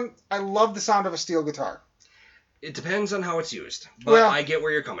song. I love the sound of a steel guitar. It depends on how it's used, but Well, I get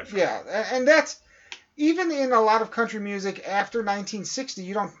where you're coming from. Yeah, and that's... Even in a lot of country music after 1960,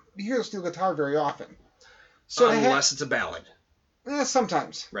 you don't hear the steel guitar very often. So Unless it's a ballad.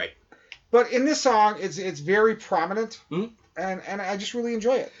 Sometimes. Right. But in this song, it's very prominent, Mhm. and I just really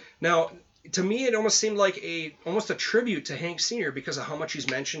enjoy it. Now, to me, it almost seemed like almost a tribute to Hank Sr. because of how much he's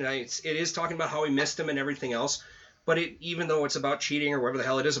mentioned. It is talking about how he missed him and everything else, but even though it's about cheating or whatever the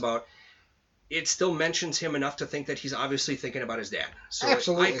hell it is about, it still mentions him enough to think that he's obviously thinking about his dad. So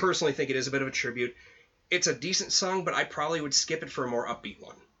Absolutely. I personally think it is a bit of a tribute. It's a decent song, but I probably would skip it for a more upbeat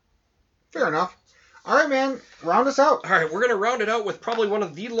one. Fair enough. All right, man, round us out. All right, we're gonna round it out with probably one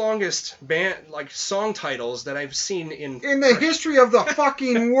of the longest song titles that I've seen In the history of the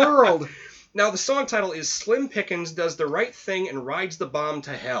fucking world. Now, the song title is Slim Pickens Does the Right Thing and Rides the Bomb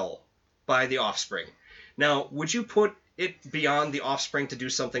to Hell by The Offspring. Now, would you put it beyond The Offspring to do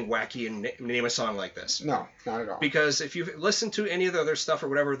something wacky and name a song like this? No, not at all. Because if you've listened to any of the other stuff or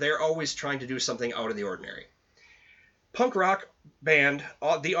whatever, they're always trying to do something out of the ordinary. Punk rock band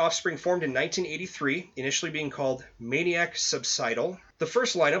The Offspring formed in 1983, initially being called Maniac Subsidal. The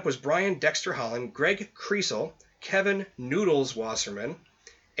first lineup was Brian Dexter Holland, Greg Kriesel, Kevin Noodles Wasserman,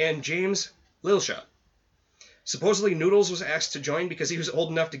 and James Lilsha. Supposedly Noodles was asked to join because he was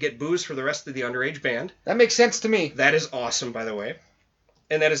old enough to get booze for the rest of the underage band. That makes sense to me. That is awesome, by the way.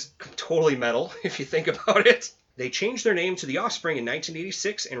 And that is totally metal, if you think about it. They changed their name to The Offspring in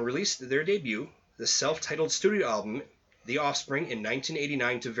 1986 and released their debut, the self-titled studio album, The Offspring, in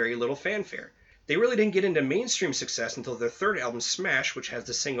 1989 to very little fanfare. They really didn't get into mainstream success until their third album, Smash, which has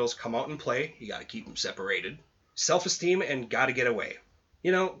the singles Come Out and Play, You Gotta Keep 'Em Separated, Self-Esteem, and Gotta Get Away.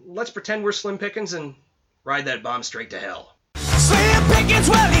 You know, let's pretend we're Slim Pickens and Ride that bomb straight to hell. Slim Pickens,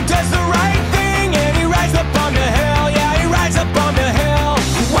 well, he does the right thing, and he rides up on the hill, yeah, he rides up on the hill.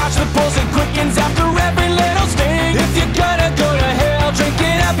 Watch the pulse and quickens after every little sting. If you're gonna go to hell, drink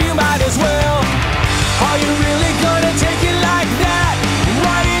it up, you might as well. Are you really gonna take it like that?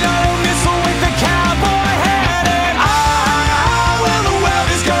 Riding on a missile with the cowboy hat, and well, the world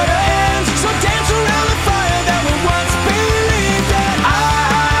is gonna end, so dance around the fire that we once believed in.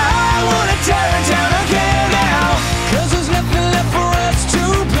 I wanna tear it down again now, 'cause there's nothing left for us to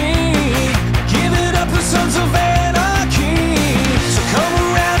bleed. Give it up for sons of anarchy. So come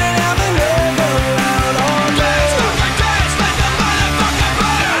around and have another round all day. Dance like a motherfucking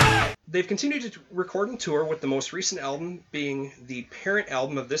butter. They've continued to record and tour, with the most recent album being the parent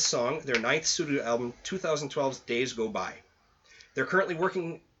album of this song, their 9th studio album, 2012's Days Go By. They're currently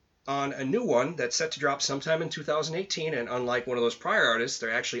working on a new one that's set to drop sometime in 2018, and unlike one of those prior artists,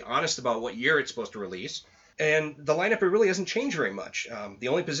 they're actually honest about what year it's supposed to release. And the lineup really hasn't changed very much. The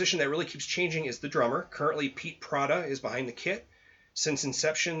only position that really keeps changing is the drummer. Currently, Pete Prada is behind the kit. Since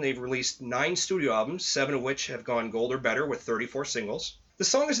inception, they've released 9 studio albums, 7 of which have gone gold or better with 34 singles. The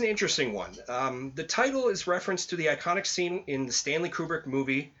song is an interesting one. The title is reference to the iconic scene in the Stanley Kubrick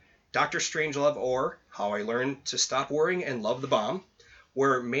movie Dr. Strangelove, or How I Learned to Stop Worrying and Love the Bomb,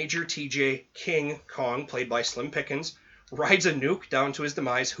 where Major T.J. King Kong, played by Slim Pickens, rides a nuke down to his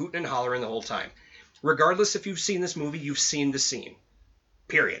demise, hooting and hollering the whole time. Regardless if you've seen this movie, you've seen the scene.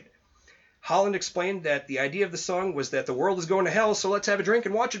 Period. Holland explained that the idea of the song was that the world is going to hell, so let's have a drink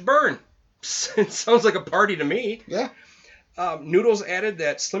and watch it burn. It sounds like a party to me. Yeah. Noodles added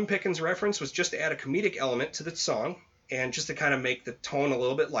that Slim Pickens' reference was just to add a comedic element to the song and just to kind of make the tone a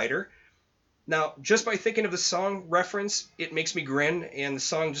little bit lighter. Now, just by thinking of the song reference, it makes me grin, and the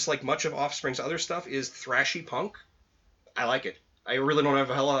song, just like much of Offspring's other stuff, is thrashy punk. I like it. I really don't have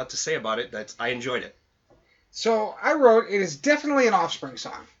a hell of a lot to say about it. I enjoyed it. So I wrote, it is definitely an Offspring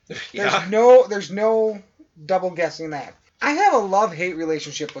song. Yeah. There's no double guessing that. I have a love-hate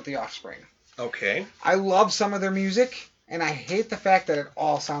relationship with the Offspring. Okay. I love some of their music, and I hate the fact that it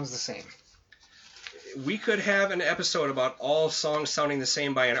all sounds the same. We could have an episode about all songs sounding the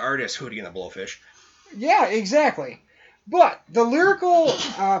same by an artist, Hootie and the Blowfish. Yeah, exactly. But the lyrical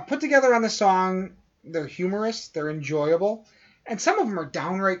put together on the song, they're humorous, they're enjoyable, and some of them are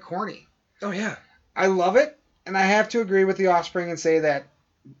downright corny. Oh, yeah. I love it, and I have to agree with the Offspring and say that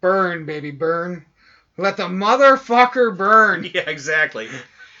burn, baby, burn. Let the motherfucker burn. Yeah, exactly.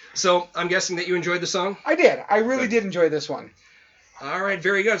 So, I'm guessing that you enjoyed the song? I did. I really Good. did enjoy this one. All right,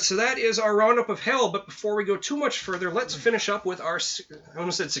 very good. So that is our roundup of hell. But before we go too much further, let's finish up with our, I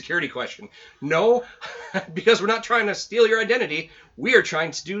almost said security question. No, because we're not trying to steal your identity. We are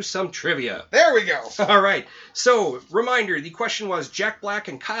trying to do some trivia. There we go. All right. So, reminder, the question was Jack Black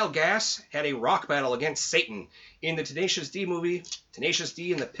and Kyle Gass had a rock battle against Satan in the Tenacious D movie, Tenacious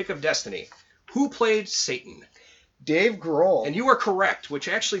D and the Pick of Destiny. Who played Satan? Dave Grohl. And you are correct, which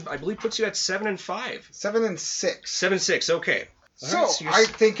actually, I believe, puts you at 7-5. 7 and 6. 7-6, okay. All So, right, so you're I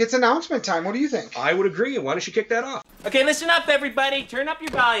think it's announcement time. What do you think? I would agree. Why don't you kick that off? Okay, listen up, everybody. Turn up your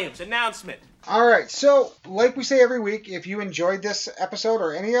volumes. Announcement. All right. So, like we say every week, if you enjoyed this episode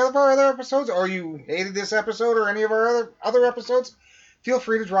or any of our other episodes, or you hated this episode or any of our other episodes, feel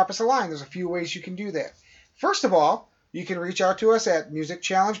free to drop us a line. There's a few ways you can do that. First of all, you can reach out to us at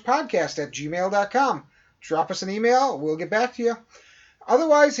musicchallengepodcast@gmail.com. Drop us an email. We'll get back to you.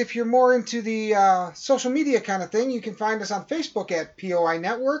 Otherwise, if you're more into the social media kind of thing, you can find us on Facebook at POI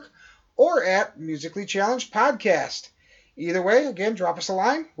Network or at Musically Challenged Podcast. Either way, again, drop us a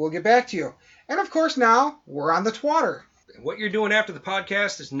line. We'll get back to you. And of course, now we're on the Twatter. What you're doing after the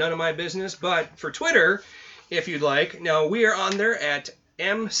podcast is none of my business, but for Twitter, if you'd like, now we are on there at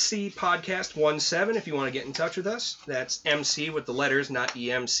MC Podcast 17 if you want to get in touch with us. That's MC with the letters, not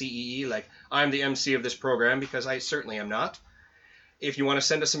EMCEE, like I'm the MC of this program, because I certainly am not. If you want to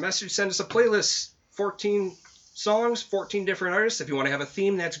send us a message, send us a playlist. 14 songs, 14 different artists. If you want to have a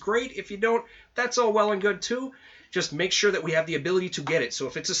theme, that's great. If you don't, that's all well and good too. Just make sure that we have the ability to get it. So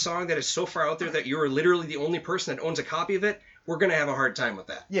if it's a song that is so far out there that you're literally the only person that owns a copy of it, we're going to have a hard time with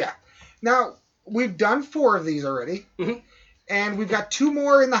that. Yeah. Now, we've done 4 of these already. Mhm. And we've got 2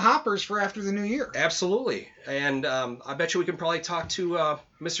 more in the hoppers for after the new year. Absolutely. And I bet you we can probably talk to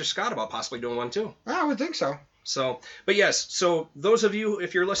Mr. Scott about possibly doing one too. I would think so. So, but yes, so those of you,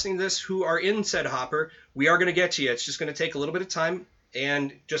 if you're listening to this, who are in said hopper, we are going to get you. It's just going to take a little bit of time,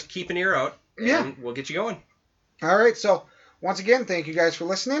 and just keep an ear out, and Yeah. we'll get you going. All right. So, once again, thank you guys for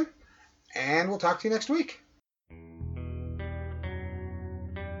listening. And we'll talk to you next week.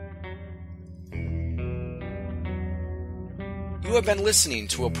 You have been listening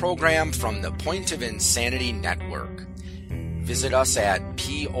to a program from the Point of Insanity Network. Visit us at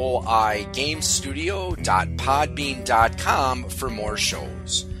poigamestudio.podbean.com for more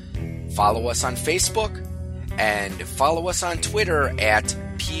shows. Follow us on Facebook and follow us on Twitter at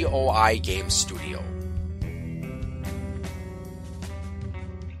POI Game Studio.